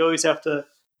 right? You always have to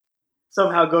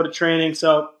somehow go to training.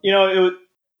 So,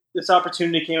 this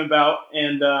opportunity came about,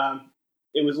 and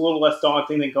it was a little less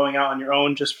daunting than going out on your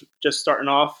own, just starting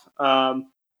off.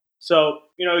 So,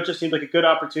 it just seemed like a good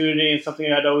opportunity and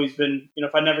something I'd always been,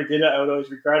 if I never did it, I would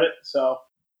always regret it. So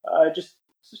I just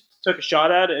took a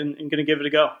shot at it and going to give it a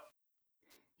go.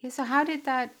 Yeah, so how did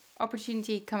that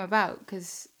opportunity come about?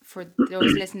 Because for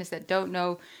those listeners that don't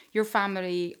know, your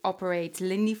family operates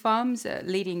Lindy Farms, a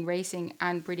leading racing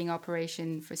and breeding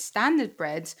operation for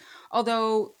standardbreds.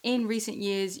 Although in recent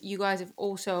years, you guys have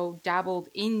also dabbled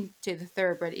into the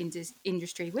thoroughbred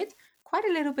industry with quite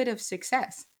a little bit of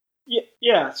success.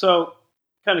 Yeah. So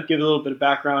kind of give a little bit of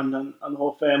background on the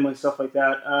whole family and stuff like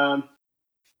that.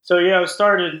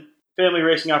 Family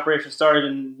racing operation started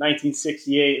in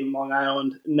 1968 in Long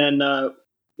Island, and then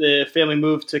the family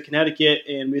moved to Connecticut,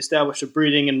 and we established a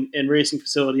breeding and racing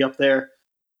facility up there.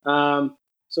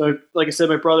 So, like I said,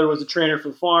 my brother was a trainer for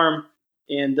the farm,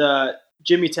 and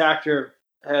Jimmy Tactor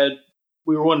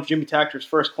we were one of Jimmy Tactor's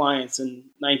first clients in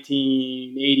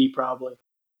 1980, probably,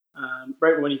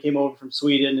 right when he came over from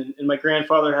Sweden. And my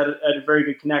grandfather had a very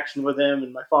good connection with him,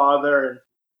 and my father,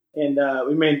 and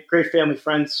we made great family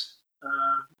friends,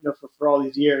 for all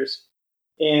these years.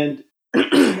 And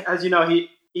as you know,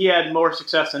 he had more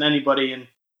success than anybody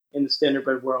in the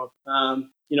standardbred world.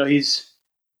 He's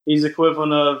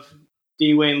equivalent of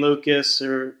D. Wayne Lucas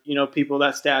or, people of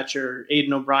that stature,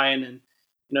 Aidan O'Brien. And,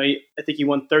 I think he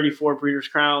won 34 Breeders'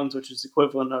 Crowns, which is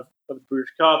equivalent of the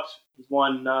Breeders' Cups. He's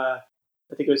won, I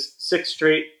think it was 6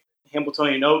 straight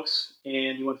Hambletonian Oaks,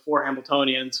 and he won 4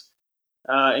 Hambletonians,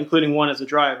 including one as a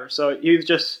driver. So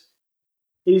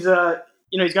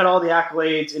he's got all the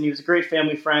accolades, and he was a great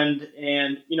family friend,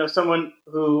 and someone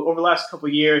who over the last couple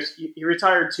of years, he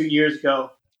retired 2 years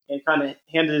ago and kind of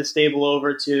handed his stable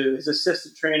over to his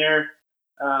assistant trainer,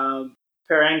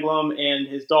 Per Anglum, and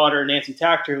his daughter Nancy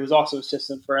Tactor, who was also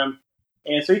assistant for him.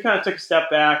 And so he kind of took a step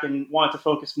back and wanted to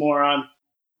focus more on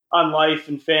life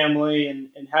and family and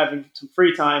having some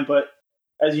free time. But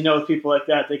as you know, with people like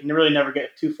that, they can really never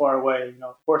get too far away.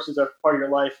 Horses are part of your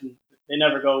life, and they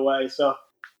never go away. So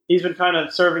he's been kind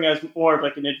of serving as more of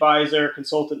like an advisor,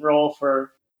 consultant role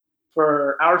for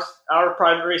our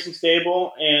private racing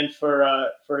stable and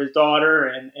for his daughter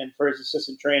and for his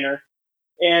assistant trainer.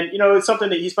 And it's something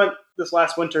that he spent this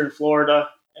last winter in Florida.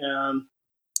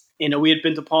 We had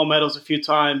been to Palm Meadows a few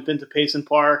times, been to Payson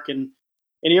Park, and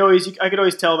I could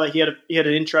always tell that he had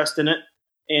an interest in it,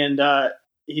 and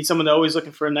he's someone that always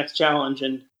looking for a next challenge,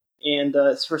 and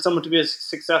for someone to be as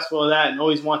successful at that and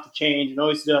always want to change and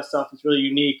always do that stuff is really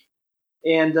unique.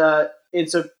 And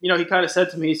so he kind of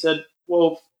said to me, he said,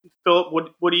 "Well, Philip,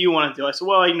 what do you want to do?" I said,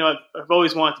 "Well, I've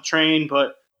always wanted to train,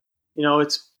 but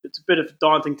it's a bit of a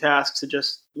daunting task to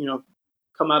just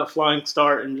come out of Flying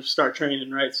Start and just start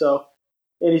training, right?" So,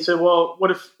 and he said, "Well,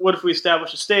 what if we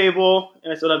establish a stable?"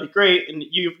 And I said, "That'd be great. And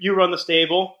you run the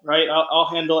stable, right? I'll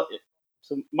handle it.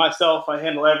 So myself, I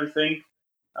handle everything,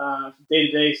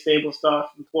 day-to-day stable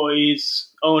stuff,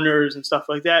 employees, owners, and stuff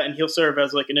like that. And he'll serve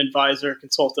as like an advisor,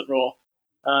 consultant role,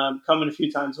 come in a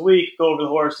few times a week, go over the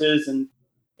horses, and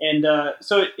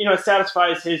so it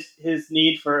satisfies his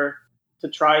need to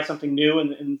try something new in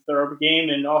the thoroughbred game,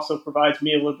 and also provides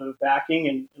me a little bit of backing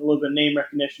and a little bit of name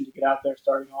recognition to get out there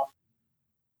starting off."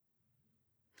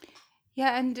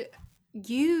 Yeah, and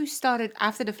you started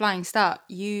after the Flying Start.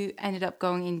 You ended up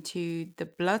going into the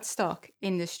bloodstock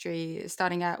industry,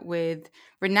 starting out with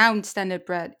renowned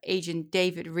standardbred agent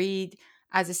David Reed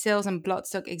as a sales and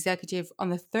bloodstock executive on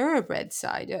the thoroughbred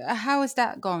side. How has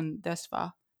that gone thus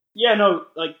far? Yeah, no,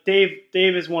 like Dave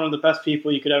is one of the best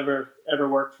people you could ever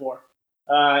work for.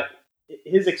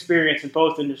 His experience in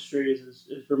both industries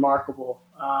is remarkable.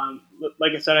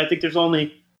 Like I said, I think there's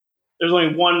only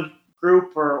one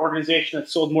group or organization that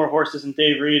sold more horses than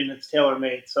Dave Reed, and it's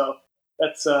TaylorMade. So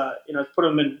that's put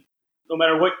them in. No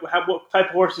matter what type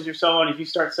of horses you're selling, if you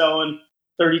start selling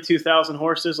 32,000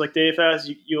 horses like Dave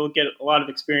has, you'll get a lot of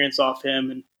experience off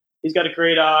him. And he's got a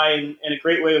great eye and a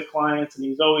great way with clients, and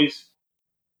he's always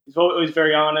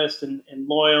very honest and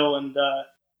loyal. And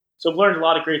so I've learned a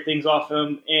lot of great things off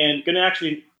him, and going to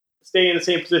actually stay in the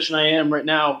same position I am right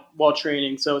now while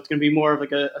training. So it's going to be more of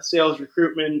like a sales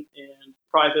recruitment and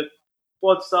private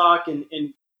bloodstock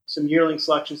and some yearling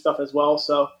selection stuff as well.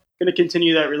 So going to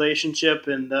continue that relationship,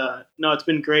 and no, it's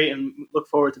been great, and look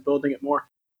forward to building it more.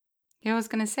 Yeah, I was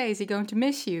going to say, is he going to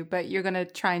miss you? But you're going to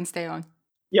try and stay on.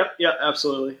 Yep,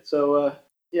 absolutely. So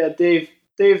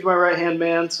Dave's my right hand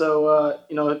man. So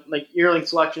like yearling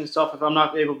selection stuff. If I'm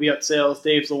not able to be at sales,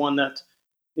 Dave's the one that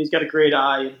he's got a great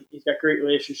eye and he's got great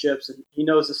relationships and he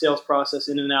knows the sales process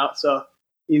in and out. So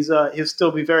he'll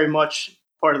still be very much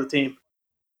part of the team.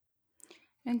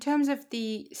 In terms of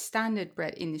the standard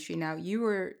bred industry now, you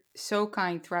were so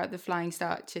kind throughout the Flying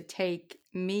Start to take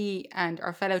me and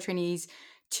our fellow trainees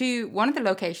to one of the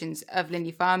locations of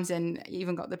Lindy Farms, and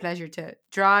even got the pleasure to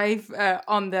drive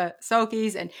on the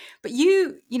sulkies. But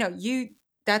you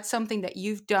that's something that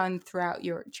you've done throughout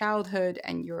your childhood,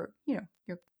 and you're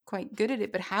quite good at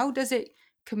it. But how does it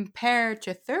compare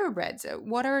to thoroughbreds?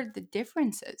 What are the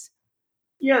differences?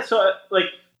 Yeah, so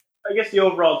I guess the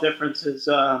overall difference is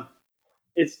the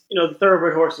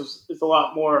thoroughbred horse is a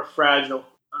lot more fragile,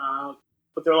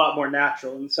 but they're a lot more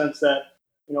natural in the sense that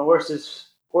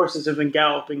horses have been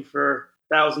galloping for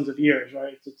thousands of years,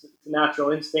 right? It's a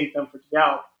natural instinct them for to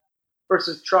gallop.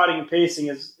 Versus trotting and pacing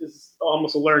is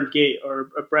almost a learned gait or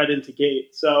a bred into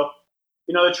gait. So,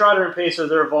 the trotter and pacer,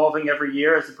 they're evolving every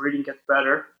year as the breeding gets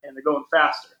better and they're going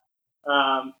faster.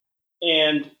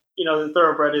 The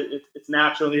thoroughbred, it's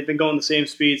natural. They've been going the same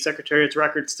speed. Secretariat's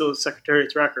record still is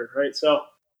Secretariat's record, right? So,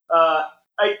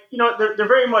 they're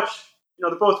very much,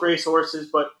 they're both race horses,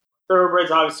 but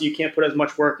thoroughbreds, obviously, you can't put as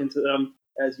much work into them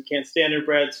as you can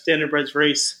standardbreds. Standardbreds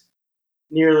race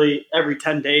nearly every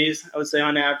 10 days, I would say,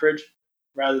 on average,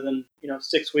 rather than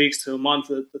 6 weeks to a month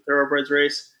the thoroughbreds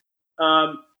race.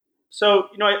 I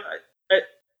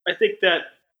think that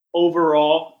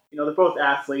overall, they're both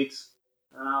athletes.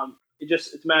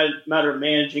 It's a matter of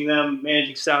managing them,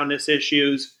 managing soundness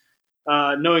issues,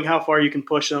 knowing how far you can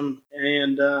push them,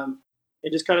 and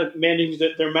just kind of managing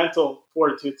their mental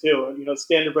fortitude too.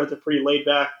 Standardbreds are pretty laid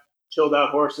back, chilled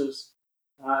out horses.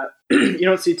 You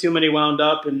don't see too many wound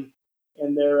up, and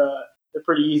they're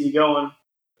pretty easy going.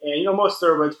 And most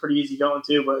thoroughbreds pretty easy going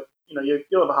too, but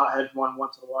you'll have a hot-headed one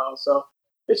once in a while. So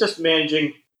it's just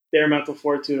managing their mental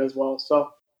fortitude as well.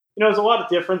 So there's a lot of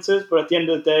differences, but at the end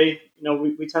of the day,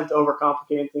 we tend to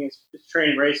overcomplicate things. It's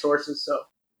training race horses, so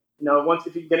once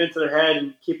if you get into their head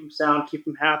and keep them sound, keep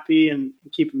them happy, and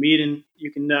keep them eating,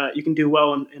 you can do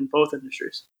well in both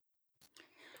industries.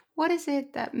 What is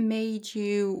it that made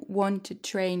you want to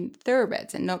train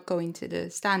thoroughbreds and not go into the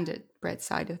standard bred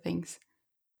side of things?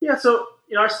 Yeah, so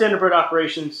our standardbred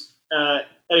operations at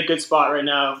a good spot right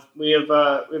now. We have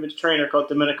a trainer called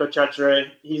Domenico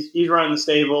Cecere. He's running the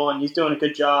stable and he's doing a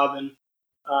good job. And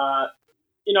I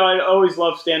always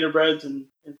love standardbreds and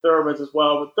thoroughbreds as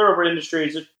well. But thoroughbred industry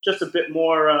is just a bit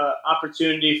more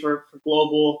opportunity for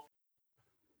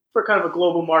kind of a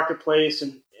global marketplace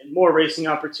and more racing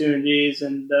opportunities.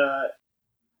 And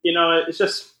it's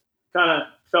just kind of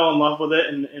fell in love with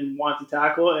it and wanted to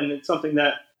tackle it. And it's something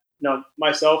that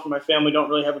myself and my family don't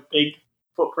really have a big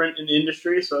footprint in the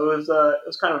industry, so it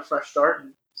was kind of a fresh start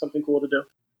and something cool to do.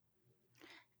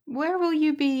 Where will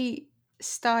you be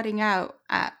starting out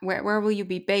at? Where will you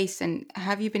be based, and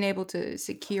have you been able to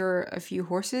secure a few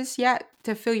horses yet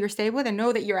to fill your stable? I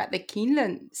know that you're at the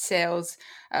Keeneland sales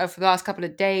for the last couple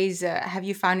of days. Have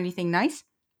you found anything nice?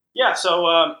 Yeah,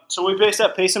 so we based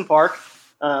at Payson Park.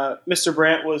 Mr.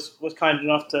 Brandt was kind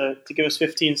enough to give us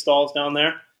 15 stalls down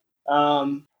there.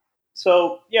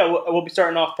 So yeah, we'll be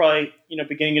starting off probably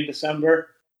beginning of December,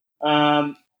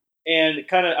 and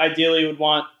kind of ideally would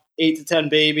want 8 to 10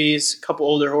 babies, a couple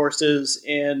older horses,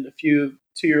 and a few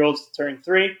 2-year-olds turning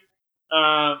 3.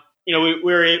 We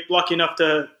were lucky enough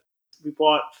we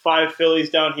bought 5 fillies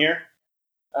down here,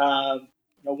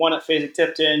 one at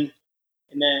Fasig-Tipton,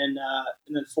 and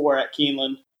then 4 at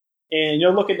Keeneland, and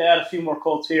looking to add a few more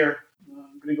colts here.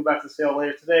 I'm going to go back to the sale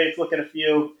later today to look at a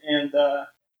few and.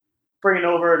 Bringing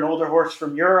over an older horse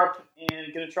from Europe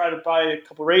and going to try to buy a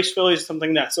couple race fillies,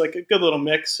 something like that. So like a good little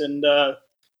mix. And so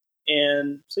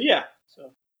we're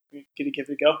going to give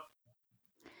it a go.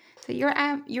 So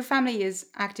your family is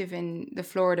active in the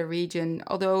Florida region,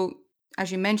 although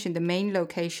as you mentioned, the main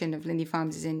location of Lindy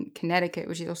Farms is in Connecticut,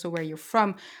 which is also where you're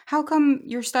from. How come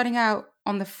you're starting out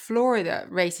on the Florida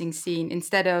racing scene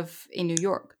instead of in New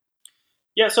York?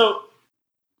 Yeah, so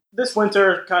this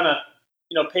winter, kind of,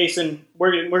 Payson,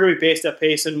 we're going to be based at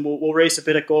Payson. We'll race a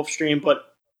bit at Gulfstream, but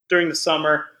during the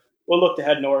summer, we'll look to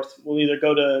head north. We'll either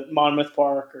go to Monmouth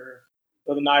Park or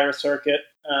go to the Naira Circuit.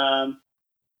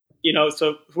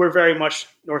 So we're very much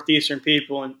Northeastern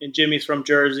people, and Jimmy's from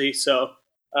Jersey. So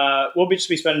we'll just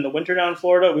be spending the winter down in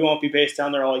Florida. We won't be based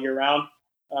down there all year round.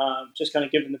 Just kind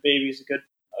of giving the babies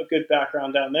a good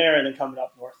background down there, and then coming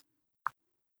up north.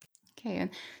 Okay, and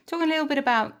talking a little bit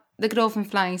about the Godolphin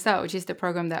Flying Start, which is the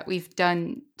program that we've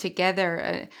done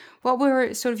together. What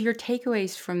were sort of your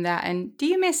takeaways from that, and do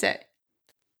you miss it?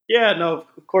 Yeah, no,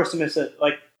 of course I miss it.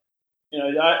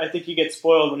 I think you get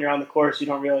spoiled when you're on the course. You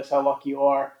don't realize how lucky you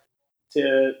are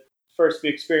to first be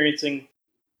experiencing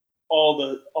all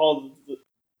the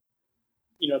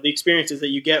the experiences that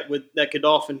you get with that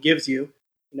Godolphin gives you.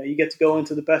 You get to go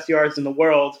into the best yards in the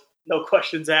world, no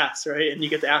questions asked, right? And you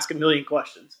get to ask a million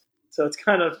questions. So it's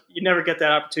kind of, you never get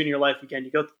that opportunity in your life again.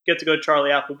 You get to go to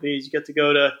Charlie Appleby's, you get to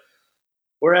go to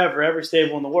wherever, every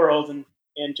stable in the world, and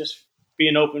just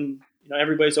being open.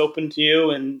 Everybody's open to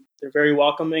you, and they're very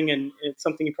welcoming, and it's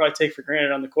something you probably take for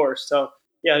granted on the course. So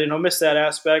yeah, miss that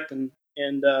aspect, and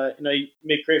you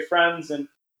make great friends and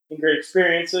great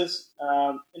experiences.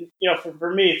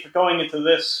 For me, for going into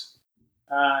this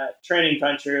training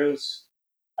venture, it was,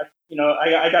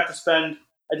 I got to spend.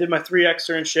 I did my 3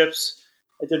 externships.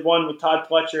 I did one with Todd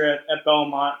Pletcher at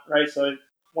Belmont, right? So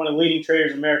one of the leading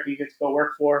trainers in America you get to go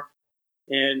work for,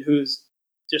 and who's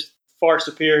just far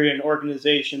superior in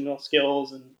organizational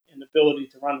skills and ability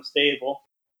to run the stable.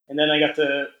 And then I got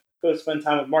to go spend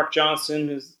time with Mark Johnson,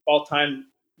 who's all-time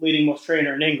leading most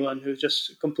trainer in England, who's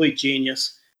just a complete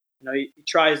genius. He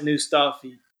tries new stuff.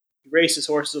 He races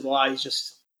horses a lot.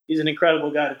 He's an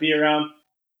incredible guy to be around.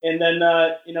 And then,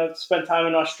 spent time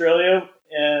in Australia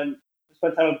and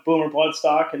spent time with Boomer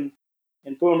Bloodstock, and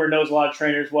Boomer knows a lot of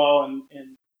trainers well, and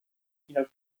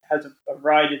has a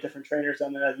variety of different trainers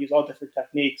down there that use all different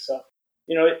techniques. So,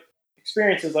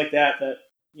 experiences like that,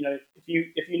 if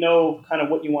you know kind of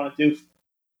what you want to do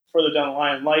further down the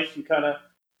line in life, you kind of,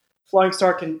 Flying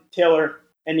Start can tailor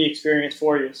any experience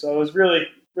for you. So I was really,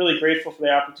 really grateful for the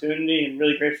opportunity, and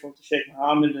really grateful to Sheikh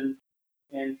Mohammed and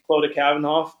Clodagh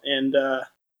Kavanaugh. And I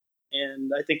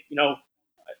think,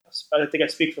 I think I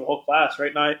speak for the whole class,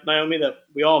 right, Naomi, that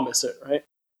we all miss it, right?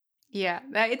 Yeah,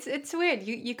 it's weird.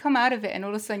 You come out of it, and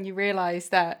all of a sudden you realize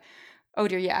that, oh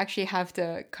dear, you actually have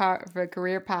to carve a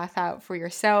career path out for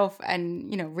yourself,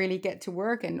 and really get to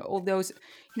work, and all those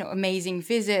amazing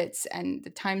visits and the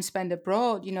time spent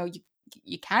abroad. You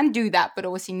can do that, but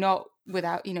obviously not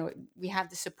without we have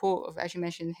the support of, as you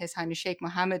mentioned, His Highness Sheikh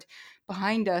Mohammed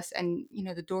behind us, and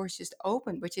the doors just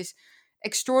open, which is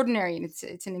extraordinary, and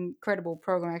it's an incredible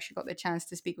program. I actually got the chance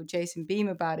to speak with Jason Beam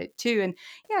about it too, and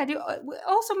yeah, I do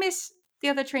also miss the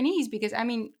other trainees, because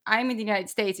I'm in the United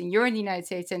States and you're in the United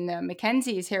States, and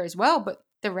Mackenzie is here as well, but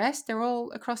the rest, they're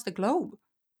all across the globe.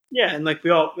 Yeah, and we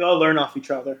all learn off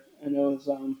each other, and it was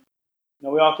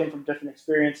we all came from different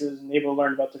experiences and able to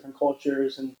learn about different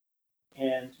cultures, and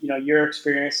your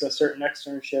experience of certain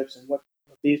externships and what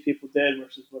these people did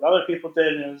versus what other people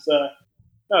did, and it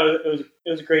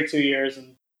was a great 2 years,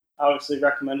 and I obviously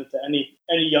recommend it to any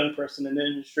young person in the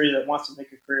industry that wants to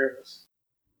make a career of this.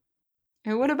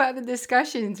 And what about the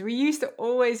discussions? We used to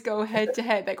always go head to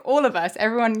head, like all of us,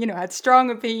 everyone, had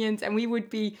strong opinions, and we would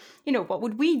be, what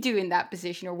would we do in that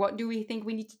position, or what do we think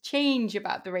we need to change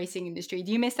about the racing industry?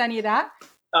 Do you miss any of that?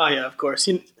 Oh yeah, of course.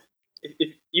 If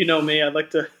you know me, I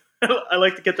like to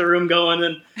get the room going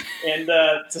and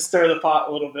to stir the pot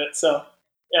a little bit. So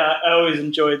yeah, I always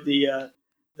enjoyed the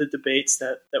debates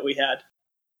that we had.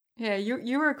 Yeah,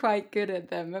 you were quite good at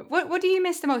them. What do you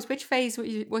miss the most? Which phase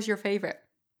was your favorite?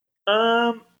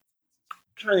 I'm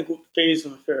trying to think what phase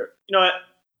was my favorite.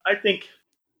 I think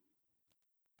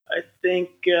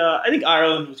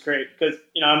Ireland was great, because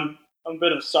I'm a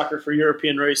bit of a sucker for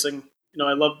European racing.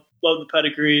 I love the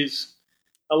pedigrees.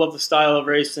 I love the style of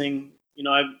racing.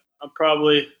 I'm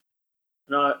probably,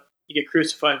 you get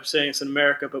crucified for saying this in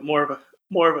America, but more of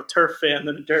a turf fan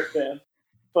than a dirt fan.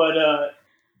 But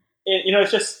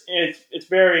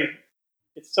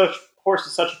horse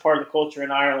is such a part of the culture in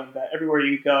Ireland that everywhere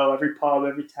you go, every pub,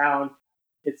 every town,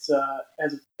 it's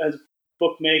as a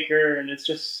bookmaker, and it's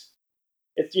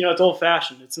old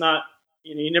fashioned. It's not,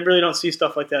 you really don't see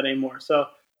stuff like that anymore. So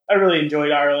I really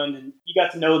enjoyed Ireland, and you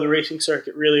got to know the racing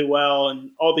circuit really well,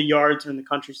 and all the yards are in the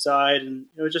countryside, and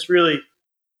it was just really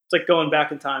it's like going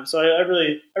back in time. So I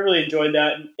really enjoyed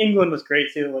that. And England was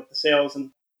great too, like the sales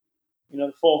and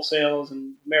the full sales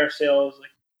and mare sales. Like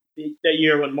that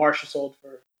year when Marsha sold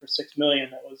for $6 million,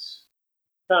 that was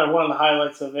kind of one of the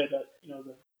highlights of it. That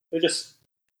they're just,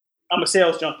 I'm a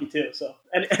sales junkie too, so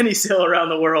any sale around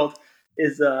the world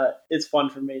is fun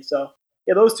for me. So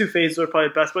yeah, those two phases are probably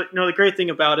the best. But the great thing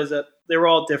about it is that they were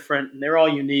all different and they were all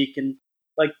unique, and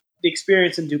like the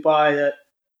experience in Dubai, that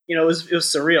it was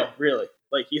surreal, really.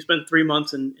 Like you spend 3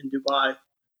 months in Dubai,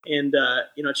 and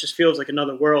it just feels like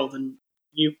another world. And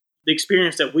the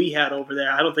experience that we had over there,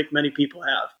 I don't think many people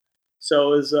have.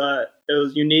 So it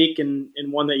was unique and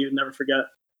one that you'd never forget.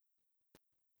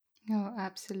 Oh,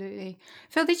 absolutely.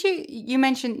 Phil, you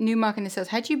mentioned Newmarket and sales.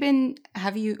 Had you been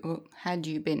at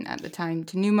the time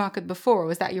to Newmarket before, or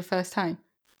was that your first time?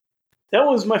 That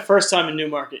was my first time in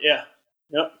Newmarket, yeah.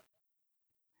 Yep.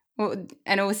 Well,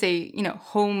 and also,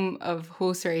 home of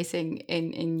horse racing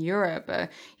in Europe.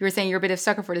 You were saying you're a bit of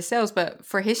sucker for the sales, but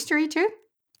for history too?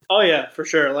 Oh yeah, for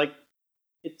sure. Like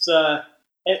it's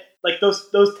like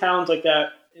those towns like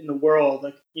that in the world,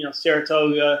 like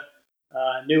Saratoga,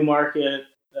 Newmarket,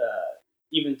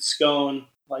 even Scone,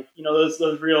 like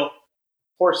those real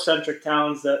horse centric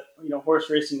towns that horse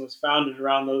racing was founded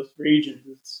around those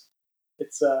regions.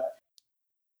 It's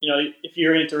if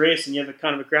you're into racing, you have a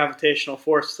kind of a gravitational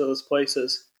force to those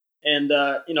places, and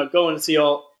going to see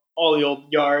all the old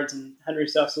yards and Henry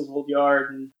Cecil's old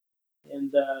yard, and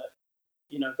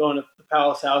going to the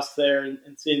Palace House there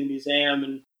and seeing the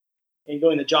museum and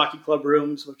going to Jockey Club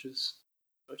rooms, which is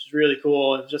really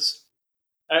cool. And just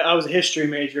I was a history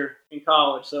major in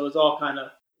college, so it was all kind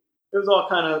of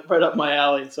right up my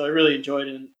alley. So I really enjoyed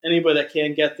it. And anybody that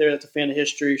can get there that's a fan of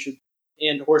history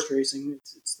and horse racing,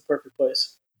 it's the perfect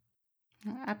place.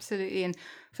 Absolutely. And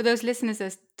for those listeners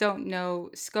that don't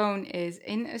know, Scone is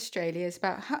in Australia. It's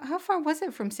about how far was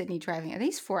it from Sydney driving? At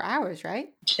least 4 hours,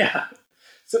 right? Yeah.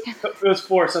 So it was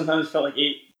 4. Sometimes it felt like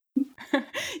 8.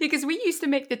 Because we used to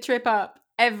make the trip up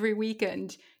every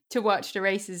weekend to watch the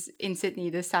races in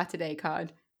Sydney, the Saturday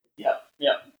card. Yeah.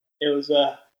 It was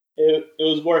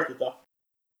worth it though.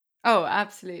 Oh,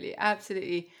 absolutely.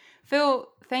 Absolutely. Phil,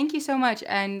 thank you so much.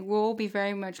 And we'll be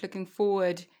very much looking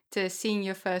forward to seeing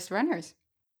your first runners.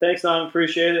 Thanks, Don.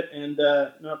 Appreciate it. And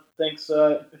thanks.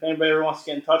 If anybody ever wants to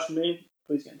get in touch with me,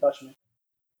 please get in touch with me.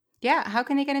 Yeah. How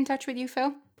can they get in touch with you,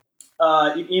 Phil?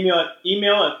 You can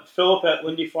email at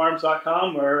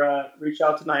philip@lindyfarms.com or reach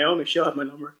out to Naomi. She'll have my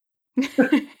number.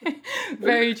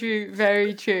 Very true.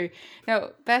 Very true.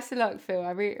 Now, best of luck, Phil.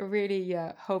 I really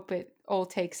hope it all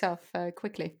takes off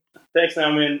quickly. Thanks,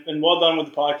 Naomi, and well done with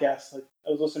the podcast. Like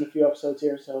I was listening to a few episodes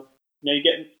here, so you're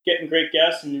getting great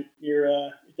guests, and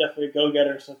you're definitely a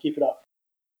go-getter. So keep it up.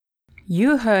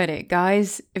 You heard it,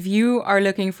 guys. If you are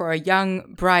looking for a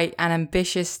young, bright, and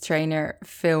ambitious trainer,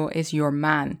 Phil is your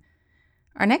man.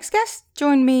 Our next guest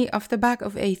joined me off the back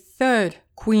of a third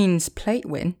Queen's Plate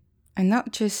win, and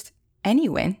not just any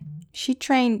win. She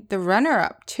trained the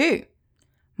runner-up too.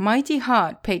 Mighty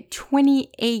Heart paid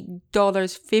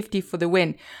 $28.50 for the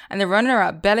win, and the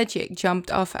runner-up Belichick jumped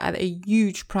off at a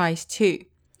huge price too.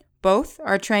 Both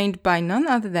are trained by none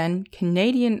other than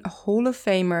Canadian Hall of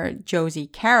Famer Josie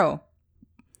Carroll.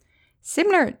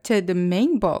 Similar to the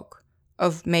main bulk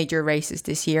of major races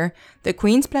this year, the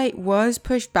Queen's Plate was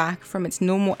pushed back from its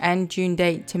normal end June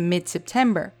date to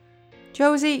mid-September.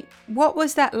 Josie, what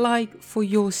was that like for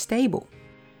your stable?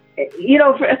 As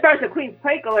far as the Queen's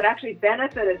Plate go, it actually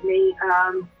benefited me.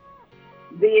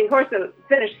 The horse that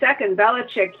finished second,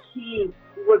 Belichick, he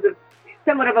was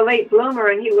somewhat of a late bloomer,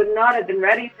 and he would not have been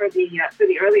ready for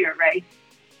the earlier race.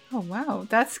 Oh wow,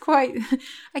 that's quite.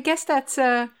 I guess that's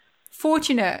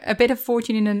fortunate. A bit of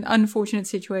fortune in an unfortunate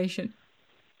situation.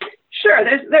 Sure,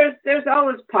 there's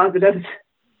always positives.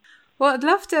 Well, I'd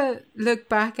love to look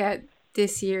back at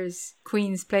this year's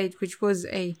Queen's Plate, which was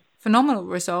a phenomenal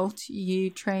result. You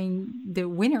trained the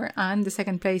winner and the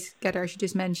second place getter, as you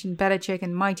just mentioned, Belichick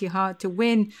and Mighty Heart to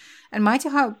win. And Mighty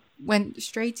Heart went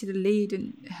straight to the lead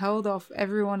and held off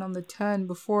everyone on the turn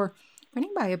before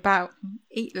winning by about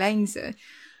 8 lengths.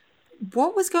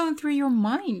 What was going through your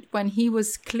mind when he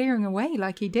was clearing away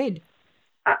like he did?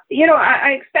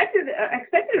 I expected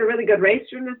a really good race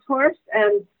from this horse,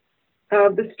 and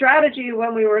the strategy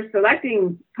when we were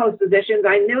selecting post positions,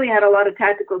 I knew he had a lot of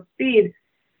tactical speed.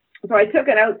 So I took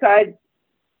an outside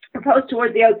approach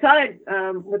towards the outside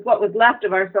with what was left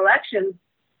of our selection,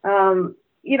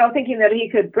 thinking that he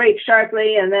could break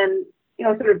sharply and then,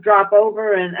 sort of drop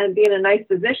over and be in a nice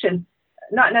position,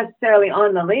 not necessarily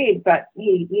on the lead, but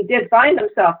he did find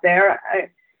himself there. I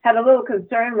had a little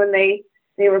concern when they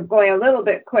were going a little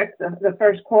bit quick the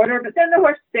first quarter, but then the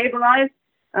horse stabilized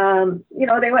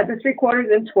They went the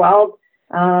 3/4 in 12.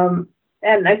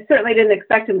 And I certainly didn't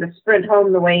expect him to sprint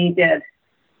home the way he did.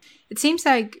 It seems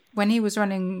like when he was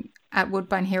running at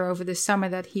Woodbine here over the summer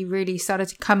that he really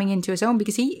started coming into his own,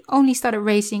 because he only started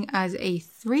racing as a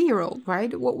 3-year-old,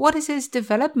 right? What has his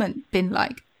development been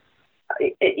like?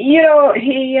 He's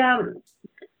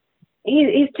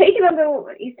taken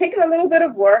a little bit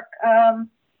of work.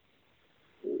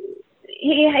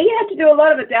 He had to do a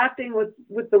lot of adapting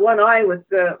with the one eye with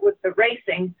the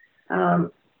racing.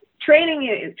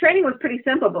 Training was pretty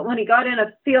simple, but when he got in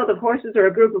a field of horses or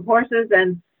a group of horses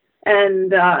and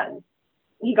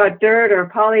he got dirt or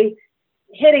poly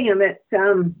hitting him, it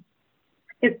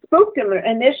spooked him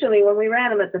initially. When we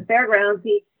ran him at the fairgrounds,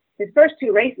 his first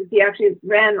 2 races, he actually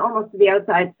ran almost to the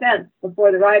outside fence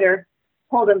before the rider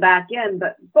pulled him back in.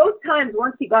 But both times,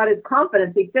 once he got his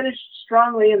confidence, he finished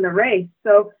strongly in the race.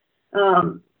 So,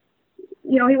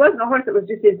 he wasn't a horse that was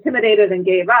just intimidated and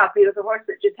gave up. He was a horse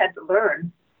that just had to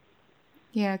learn.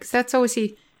 Yeah, because that's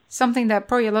obviously something that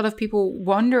probably a lot of people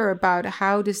wonder about.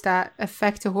 How does that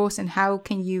affect a horse, and how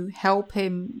can you help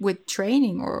him with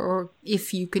training, or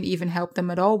if you can even help them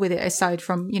at all with it, aside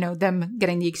from, them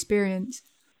getting the experience?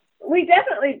 We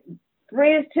definitely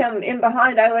breezed him in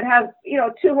behind. I would have,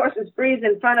 2 horses breeze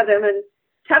in front of him and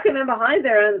tuck him in behind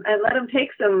there and let him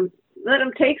take some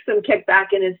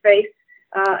kickback in his face,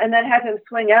 and then have him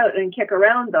swing out and kick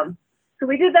around them. So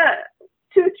we did that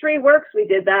 2-3 works. We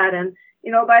did that, and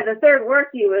by the 3rd work,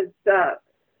 he was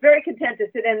very content to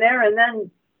sit in there, and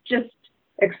then just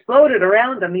exploded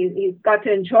around them. He's got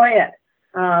to enjoy it.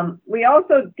 We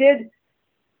also did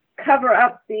cover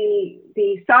up the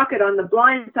socket on the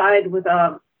blind side with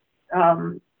a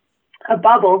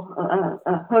bubble,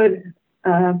 a hood.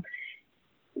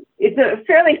 It's a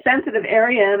fairly sensitive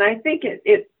area, and I think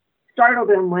it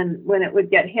startled him when it would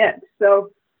get hit.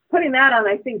 So putting that on,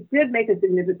 I think, did make a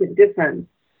significant difference.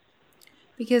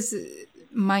 Because,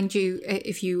 mind you,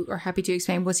 if you are happy to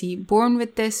explain, was he born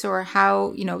with this, or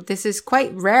how, this is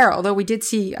quite rare, although we did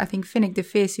see, I think, Finnick de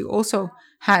Vries, who also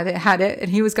had it,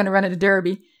 and he was going to run at a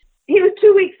Derby. He was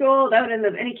 2 weeks old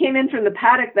and he came in from the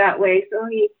paddock that way, so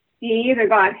he either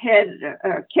got hit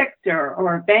or kicked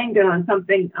or banged it on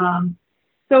something.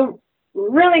 So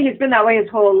really, he's been that way his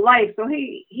whole life, so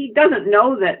he doesn't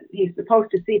know that he's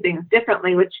supposed to see things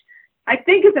differently, which I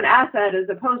think is an asset as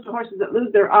opposed to horses that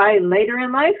lose their eye later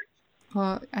in life.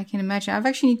 Well, I can imagine.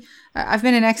 I've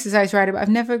been an exercise rider, but I've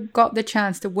never got the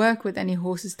chance to work with any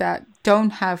horses that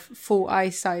don't have full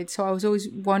eyesight. So I was always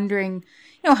wondering,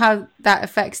 how that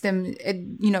affects them.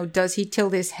 Does he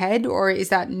tilt his head, or is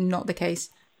that not the case?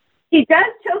 He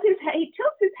does tilt his head. He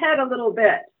tilts his head a little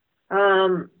bit.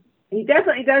 He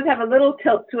definitely does have a little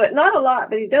tilt to it. Not a lot,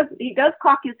 but he does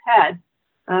cock his head.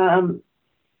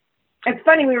 It's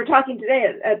funny, we were talking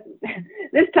today at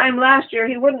this time last year,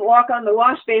 he wouldn't walk on the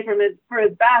wash bay for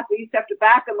his bath. We used to have to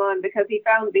back him on because he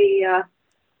found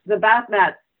the bath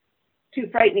mat too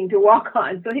frightening to walk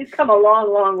on. So he's come a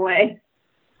long, long way.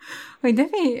 Well, he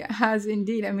definitely has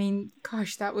indeed. I mean,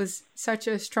 gosh, that was such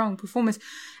a strong performance.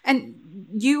 And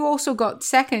you also got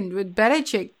second with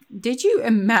Belichick. Did you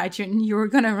imagine you were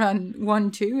going to run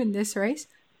 1-2 in this race?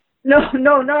 No,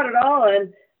 not at all.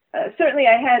 And certainly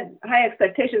I had high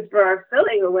expectations for our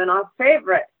filly, who went off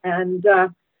favorite. And,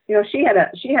 she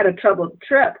had a troubled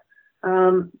trip.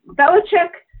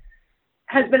 Belichick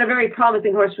has been a very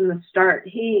promising horse from the start.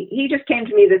 He just came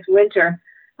to me this winter.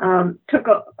 Took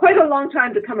quite a long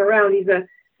time to come around. He's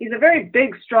a very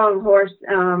big, strong horse.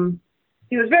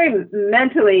 He was very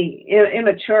mentally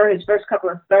immature his first couple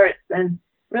of starts and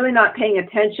really not paying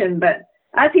attention. But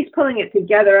as he's pulling it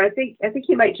together, I think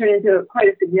he might turn into quite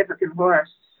a significant horse.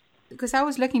 Because I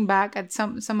was looking back at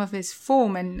some of his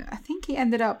form, and I think he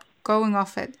ended up going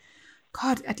off at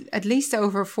least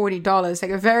over $40,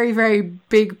 like a very, very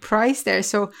big price there.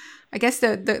 So I guess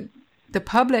the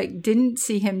public didn't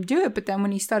see him do it, but then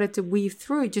when he started to weave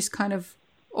through, it just kind of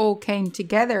all came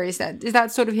together. Is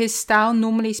that sort of his style,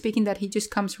 normally speaking, that he just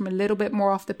comes from a little bit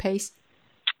more off the pace?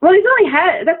 Well,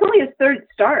 that's only his 3rd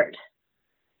start.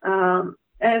 And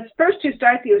his first 2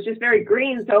 starts, he was just very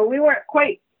green, so we weren't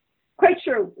quite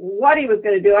sure what he was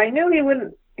going to do. I knew he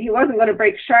wasn't going to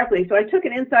break sharply, so I took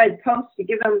an inside post to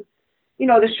give him,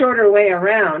 the shorter way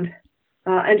around,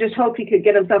 and just hoped he could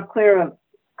get himself clear of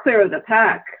the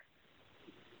pack.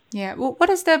 Yeah. Well, what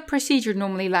is the procedure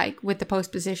normally like with the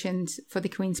post positions for the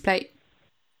Queen's Plate?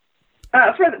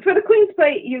 For the Queen's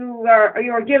Plate, you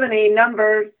are given a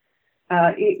number.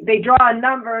 They draw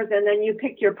numbers, and then you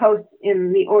pick your post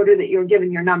in the order that you're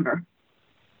given your number.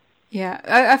 Yeah,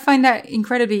 I find that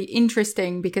incredibly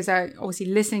interesting because I obviously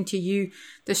listening to you,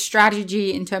 the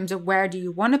strategy in terms of where do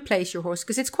you want to place your horse,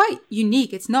 because it's quite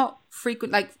unique. It's not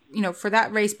frequent, like, you know, for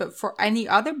that race, but for any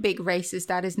other big races,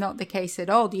 that is not the case at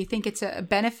all. Do you think it's a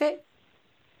benefit?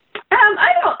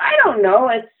 I don't know.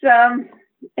 It's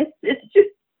just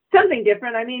something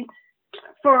different. I mean,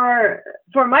 for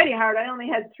Mighty Heart, I only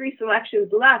had 3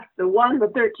 selections left: the 1, the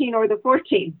 13, or the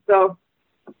 14. So,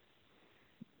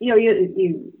 you know,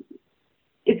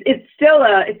 it's still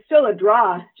a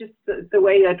draw, just the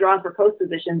way a draw for post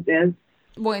positions is.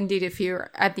 Well, indeed, if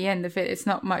you're at the end of it, it's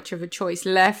not much of a choice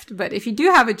left. But if you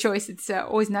do have a choice, it's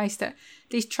always nice to at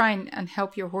least try and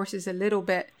help your horses a little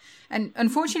bit. And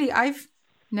unfortunately, I've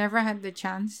never had the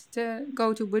chance to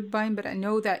go to Woodbine, but I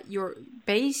know that you're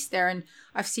based there, and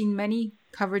I've seen many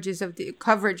coverage of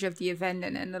the event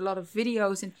and a lot of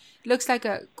videos, and it looks like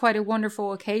quite a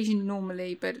wonderful occasion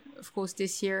normally. But of course,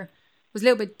 this year was a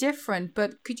little bit different.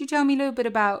 But could you tell me a little bit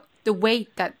about the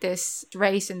weight that this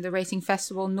race and the racing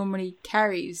festival normally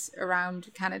carries around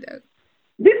Canada?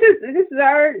 This is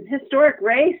our historic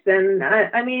race, and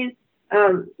I mean,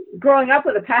 growing up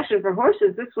with a passion for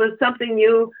horses, this was something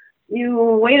you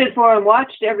waited for and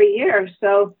watched every year.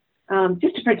 So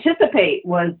just to participate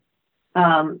was,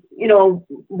 you know,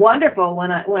 wonderful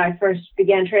when I first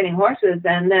began training horses,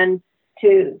 and then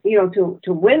to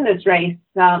win this race,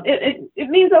 it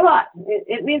means a lot.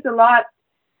 It means a lot,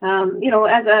 you know,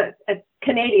 as a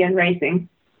Canadian racing.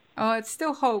 Oh, it's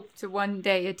still hope to one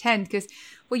day attend, because,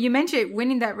 well, you mentioned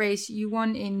winning that race. You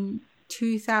won in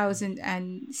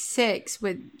 2006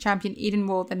 with champion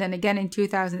Edenwald, and then again in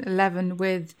 2011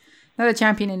 with another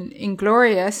champion in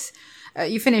Inglorious.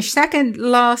 You finished second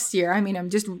last year. I mean, I'm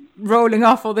just rolling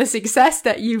off all the success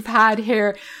that you've had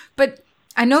here. But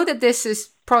I know that this is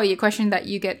probably a question that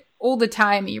you get all the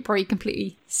time. You're probably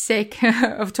completely sick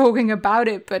of talking about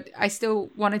it, but I still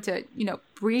wanted to, you know,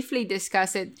 briefly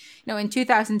discuss it. You know, in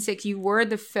 2006, you were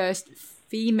the first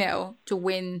female to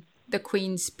win the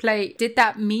Queen's Plate. Did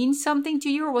that mean something to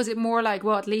you, or was it more like,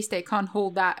 well, at least they can't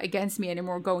hold that against me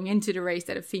anymore going into the race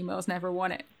that a female's never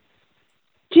won it?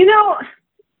 You know,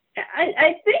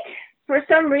 I think for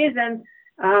some reason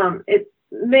it's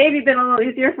maybe been a little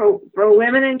easier for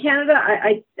women in Canada.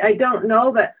 I don't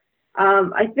know, but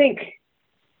I think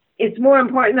it's more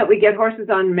important that we get horses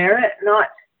on merit, not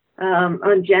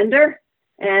on gender.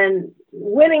 And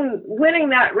winning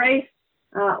that race,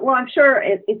 well, I'm sure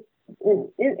it's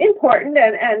important,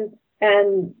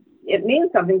 and it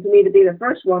means something to me to be the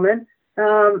first woman.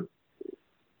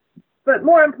 But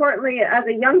more importantly, as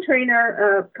a young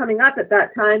trainer coming up at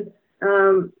that time,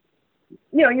 you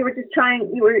know, you were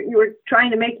trying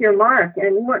to make your mark,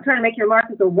 and you weren't trying to make your mark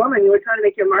as a woman. You were trying to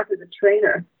make your mark as a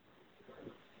trainer.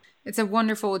 It's a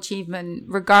wonderful achievement,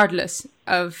 regardless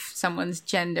of someone's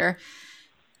gender.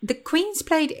 The Queen's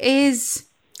Plate is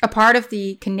a part of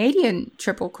the Canadian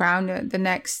Triple Crown, the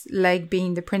next leg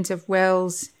being the Prince of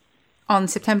Wales on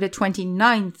September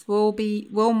 29th.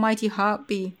 Will Mighty Heart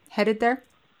be headed there?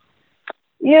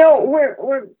 You know,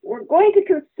 we're going to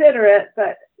consider it,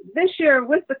 but this year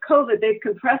with the COVID, they've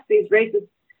compressed these races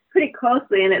pretty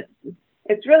closely, and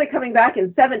it's really coming back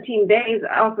in 17 days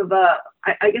off of I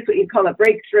guess what you'd call a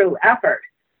breakthrough effort.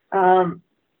 So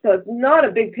it's not a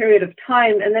big period of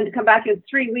time, and then to come back in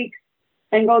 3 weeks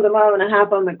and go the 1.5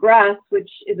 miles on the grass,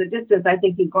 which is a distance I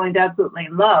think he's going to absolutely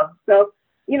love. So,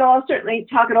 you know, I'll certainly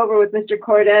talk it over with Mr.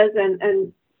 Cordes,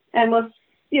 and we'll,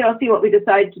 you know, see what we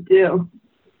decide to do.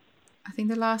 I think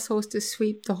the last horse to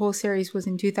sweep the whole series was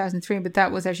in 2003, but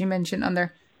that was, as you mentioned,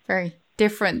 under very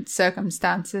different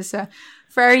circumstances.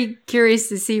 Very curious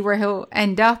to see where he'll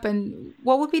end up, and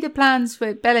what would be the plans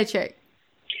with Belichick?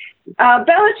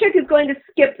 Belichick is going to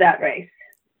skip that race.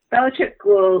 Belichick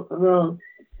will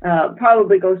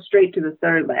probably go straight to the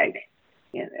third leg.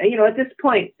 You know, at this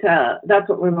point, that's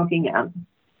what we're looking at.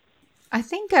 I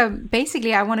think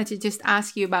basically I wanted to just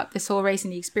ask you about this whole race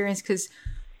and the experience, because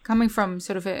coming from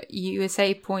sort of a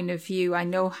USA point of view, I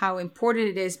know how important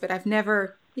it is, but I've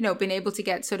never, you know, been able to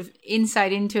get sort of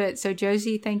insight into it. So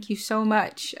Josie, thank you so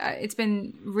much. It's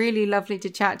been really lovely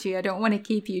to chat to you. I don't want to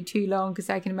keep you too long because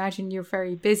I can imagine you're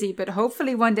very busy, but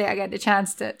hopefully one day I get the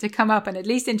chance to come up and at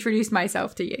least introduce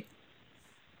myself to you.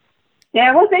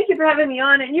 Yeah, well, thank you for having me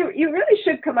on. And you really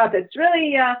should come up. It's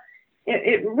really,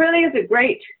 it really is a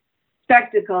great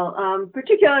spectacle,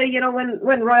 particularly, you know,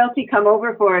 when royalty come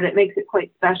over for it, it makes it quite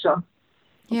special.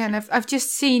 Yeah, and I've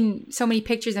just seen so many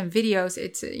pictures and videos.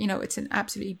 It's, you know, it's an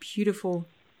absolutely beautiful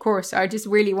course. I just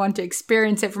really want to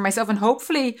experience it for myself, and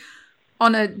hopefully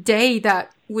on a day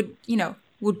that would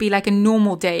be like a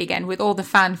normal day again, with all the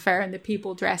fanfare and the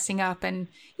people dressing up and,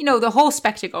 you know, the whole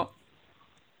spectacle.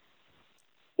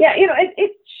 Yeah,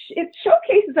 it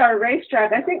showcases our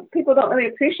racetrack. I think people don't really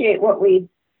appreciate what we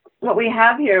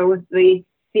have here with the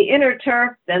inner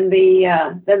turf, then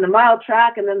the mile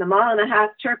track, and then the 1.5 mile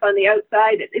turf on the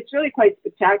outside. It's really quite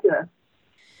spectacular.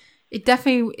 It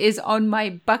definitely is on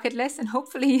my bucket list, and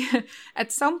hopefully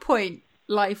at some point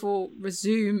life will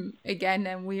resume again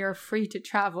and we are free to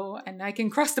travel and I can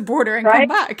cross the border and come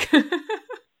back.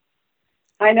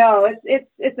 I know,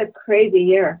 it's a crazy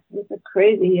year. It's a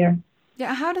crazy year.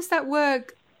 Yeah, how does that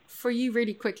work for you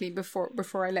really quickly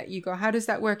before I let you go? How does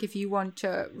that work if you want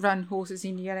to run horses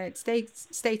in the United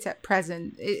States at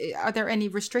present? Are there any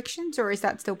restrictions or is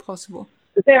that still possible?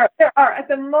 There are at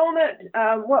the moment.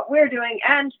 What we're doing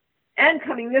and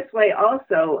coming this way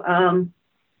also,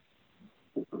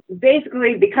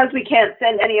 basically because we can't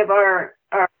send any of our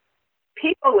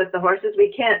people with the horses,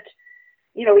 we can't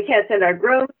send our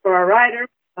grooms or our riders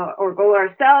or go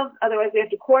ourselves. Otherwise, we have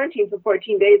to quarantine for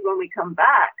 14 days when we come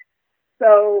back.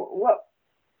 So what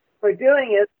we're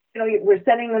doing is, we're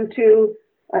sending them to,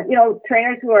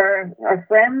 trainers who are our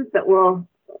friends that will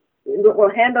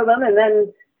handle them, and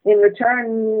then in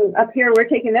return, up here, we're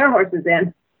taking their horses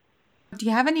in. Do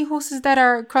you have any horses that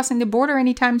are crossing the border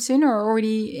anytime soon or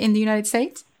already in the United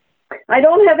States? I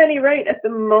don't have any right at the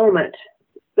moment,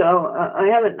 so I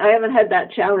haven't had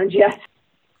that challenge yet.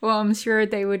 Well, I'm sure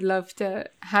they would love to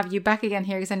have you back again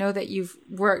here because I know that you've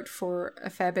worked for a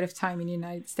fair bit of time in the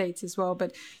United States as well.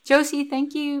 But Josie,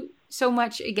 thank you so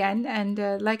much again. And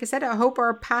like I said, I hope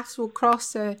our paths will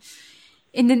cross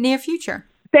in the near future.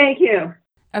 Thank you.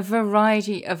 A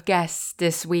variety of guests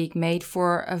this week made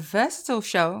for a versatile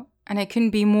show. And I couldn't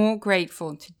be more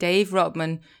grateful to Dave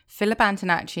Rodman, Philip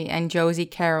Antonacci and Josie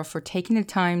Carroll for taking the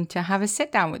time to have a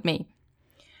sit down with me.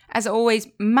 As always,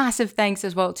 massive thanks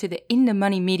as well to the In the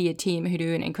Money Media team who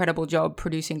do an incredible job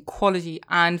producing quality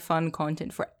and fun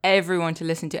content for everyone to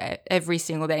listen to every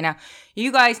single day. Now,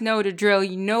 you guys know the drill.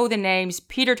 You know the names: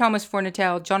 Peter Thomas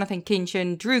Fornatel, Jonathan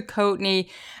Kinchin, Drew Coatney,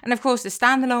 and of course the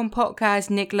standalone podcast,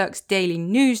 Nick Luck's Daily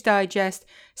News Digest,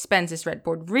 Spencer's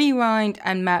Redboard Rewind,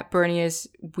 and Matt Bernier's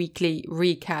Weekly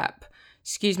Recap.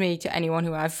 Excuse me to anyone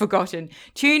who I've forgotten.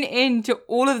 Tune in to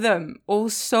all of them, all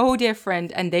so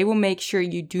different, and they will make sure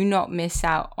you do not miss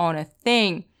out on a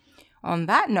thing. On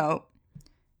that note,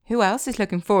 who else is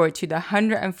looking forward to the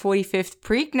 145th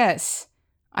Preakness?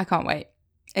 I can't wait.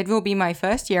 It will be my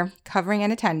first year covering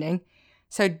and attending,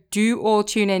 so do all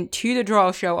tune in to the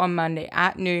Draw Show on Monday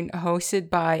at noon, hosted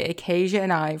by Acacia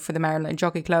and I for the Maryland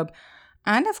Jockey Club.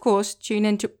 And of course, tune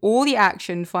in to all the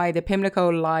action via the Pimlico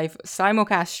Live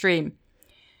simulcast stream.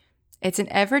 It's an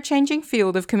ever-changing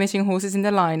field of committing horses in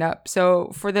the lineup, so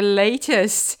for the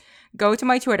latest, go to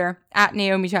my Twitter,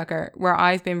 @Naomi Tucker, where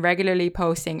I've been regularly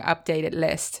posting updated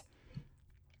lists.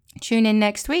 Tune in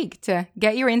next week to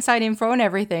get your inside info on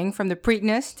everything from the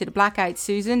Preakness to the Black-Eyed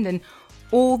Susan and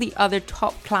all the other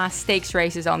top-class stakes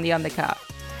races on the undercut.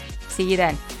 See you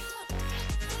then.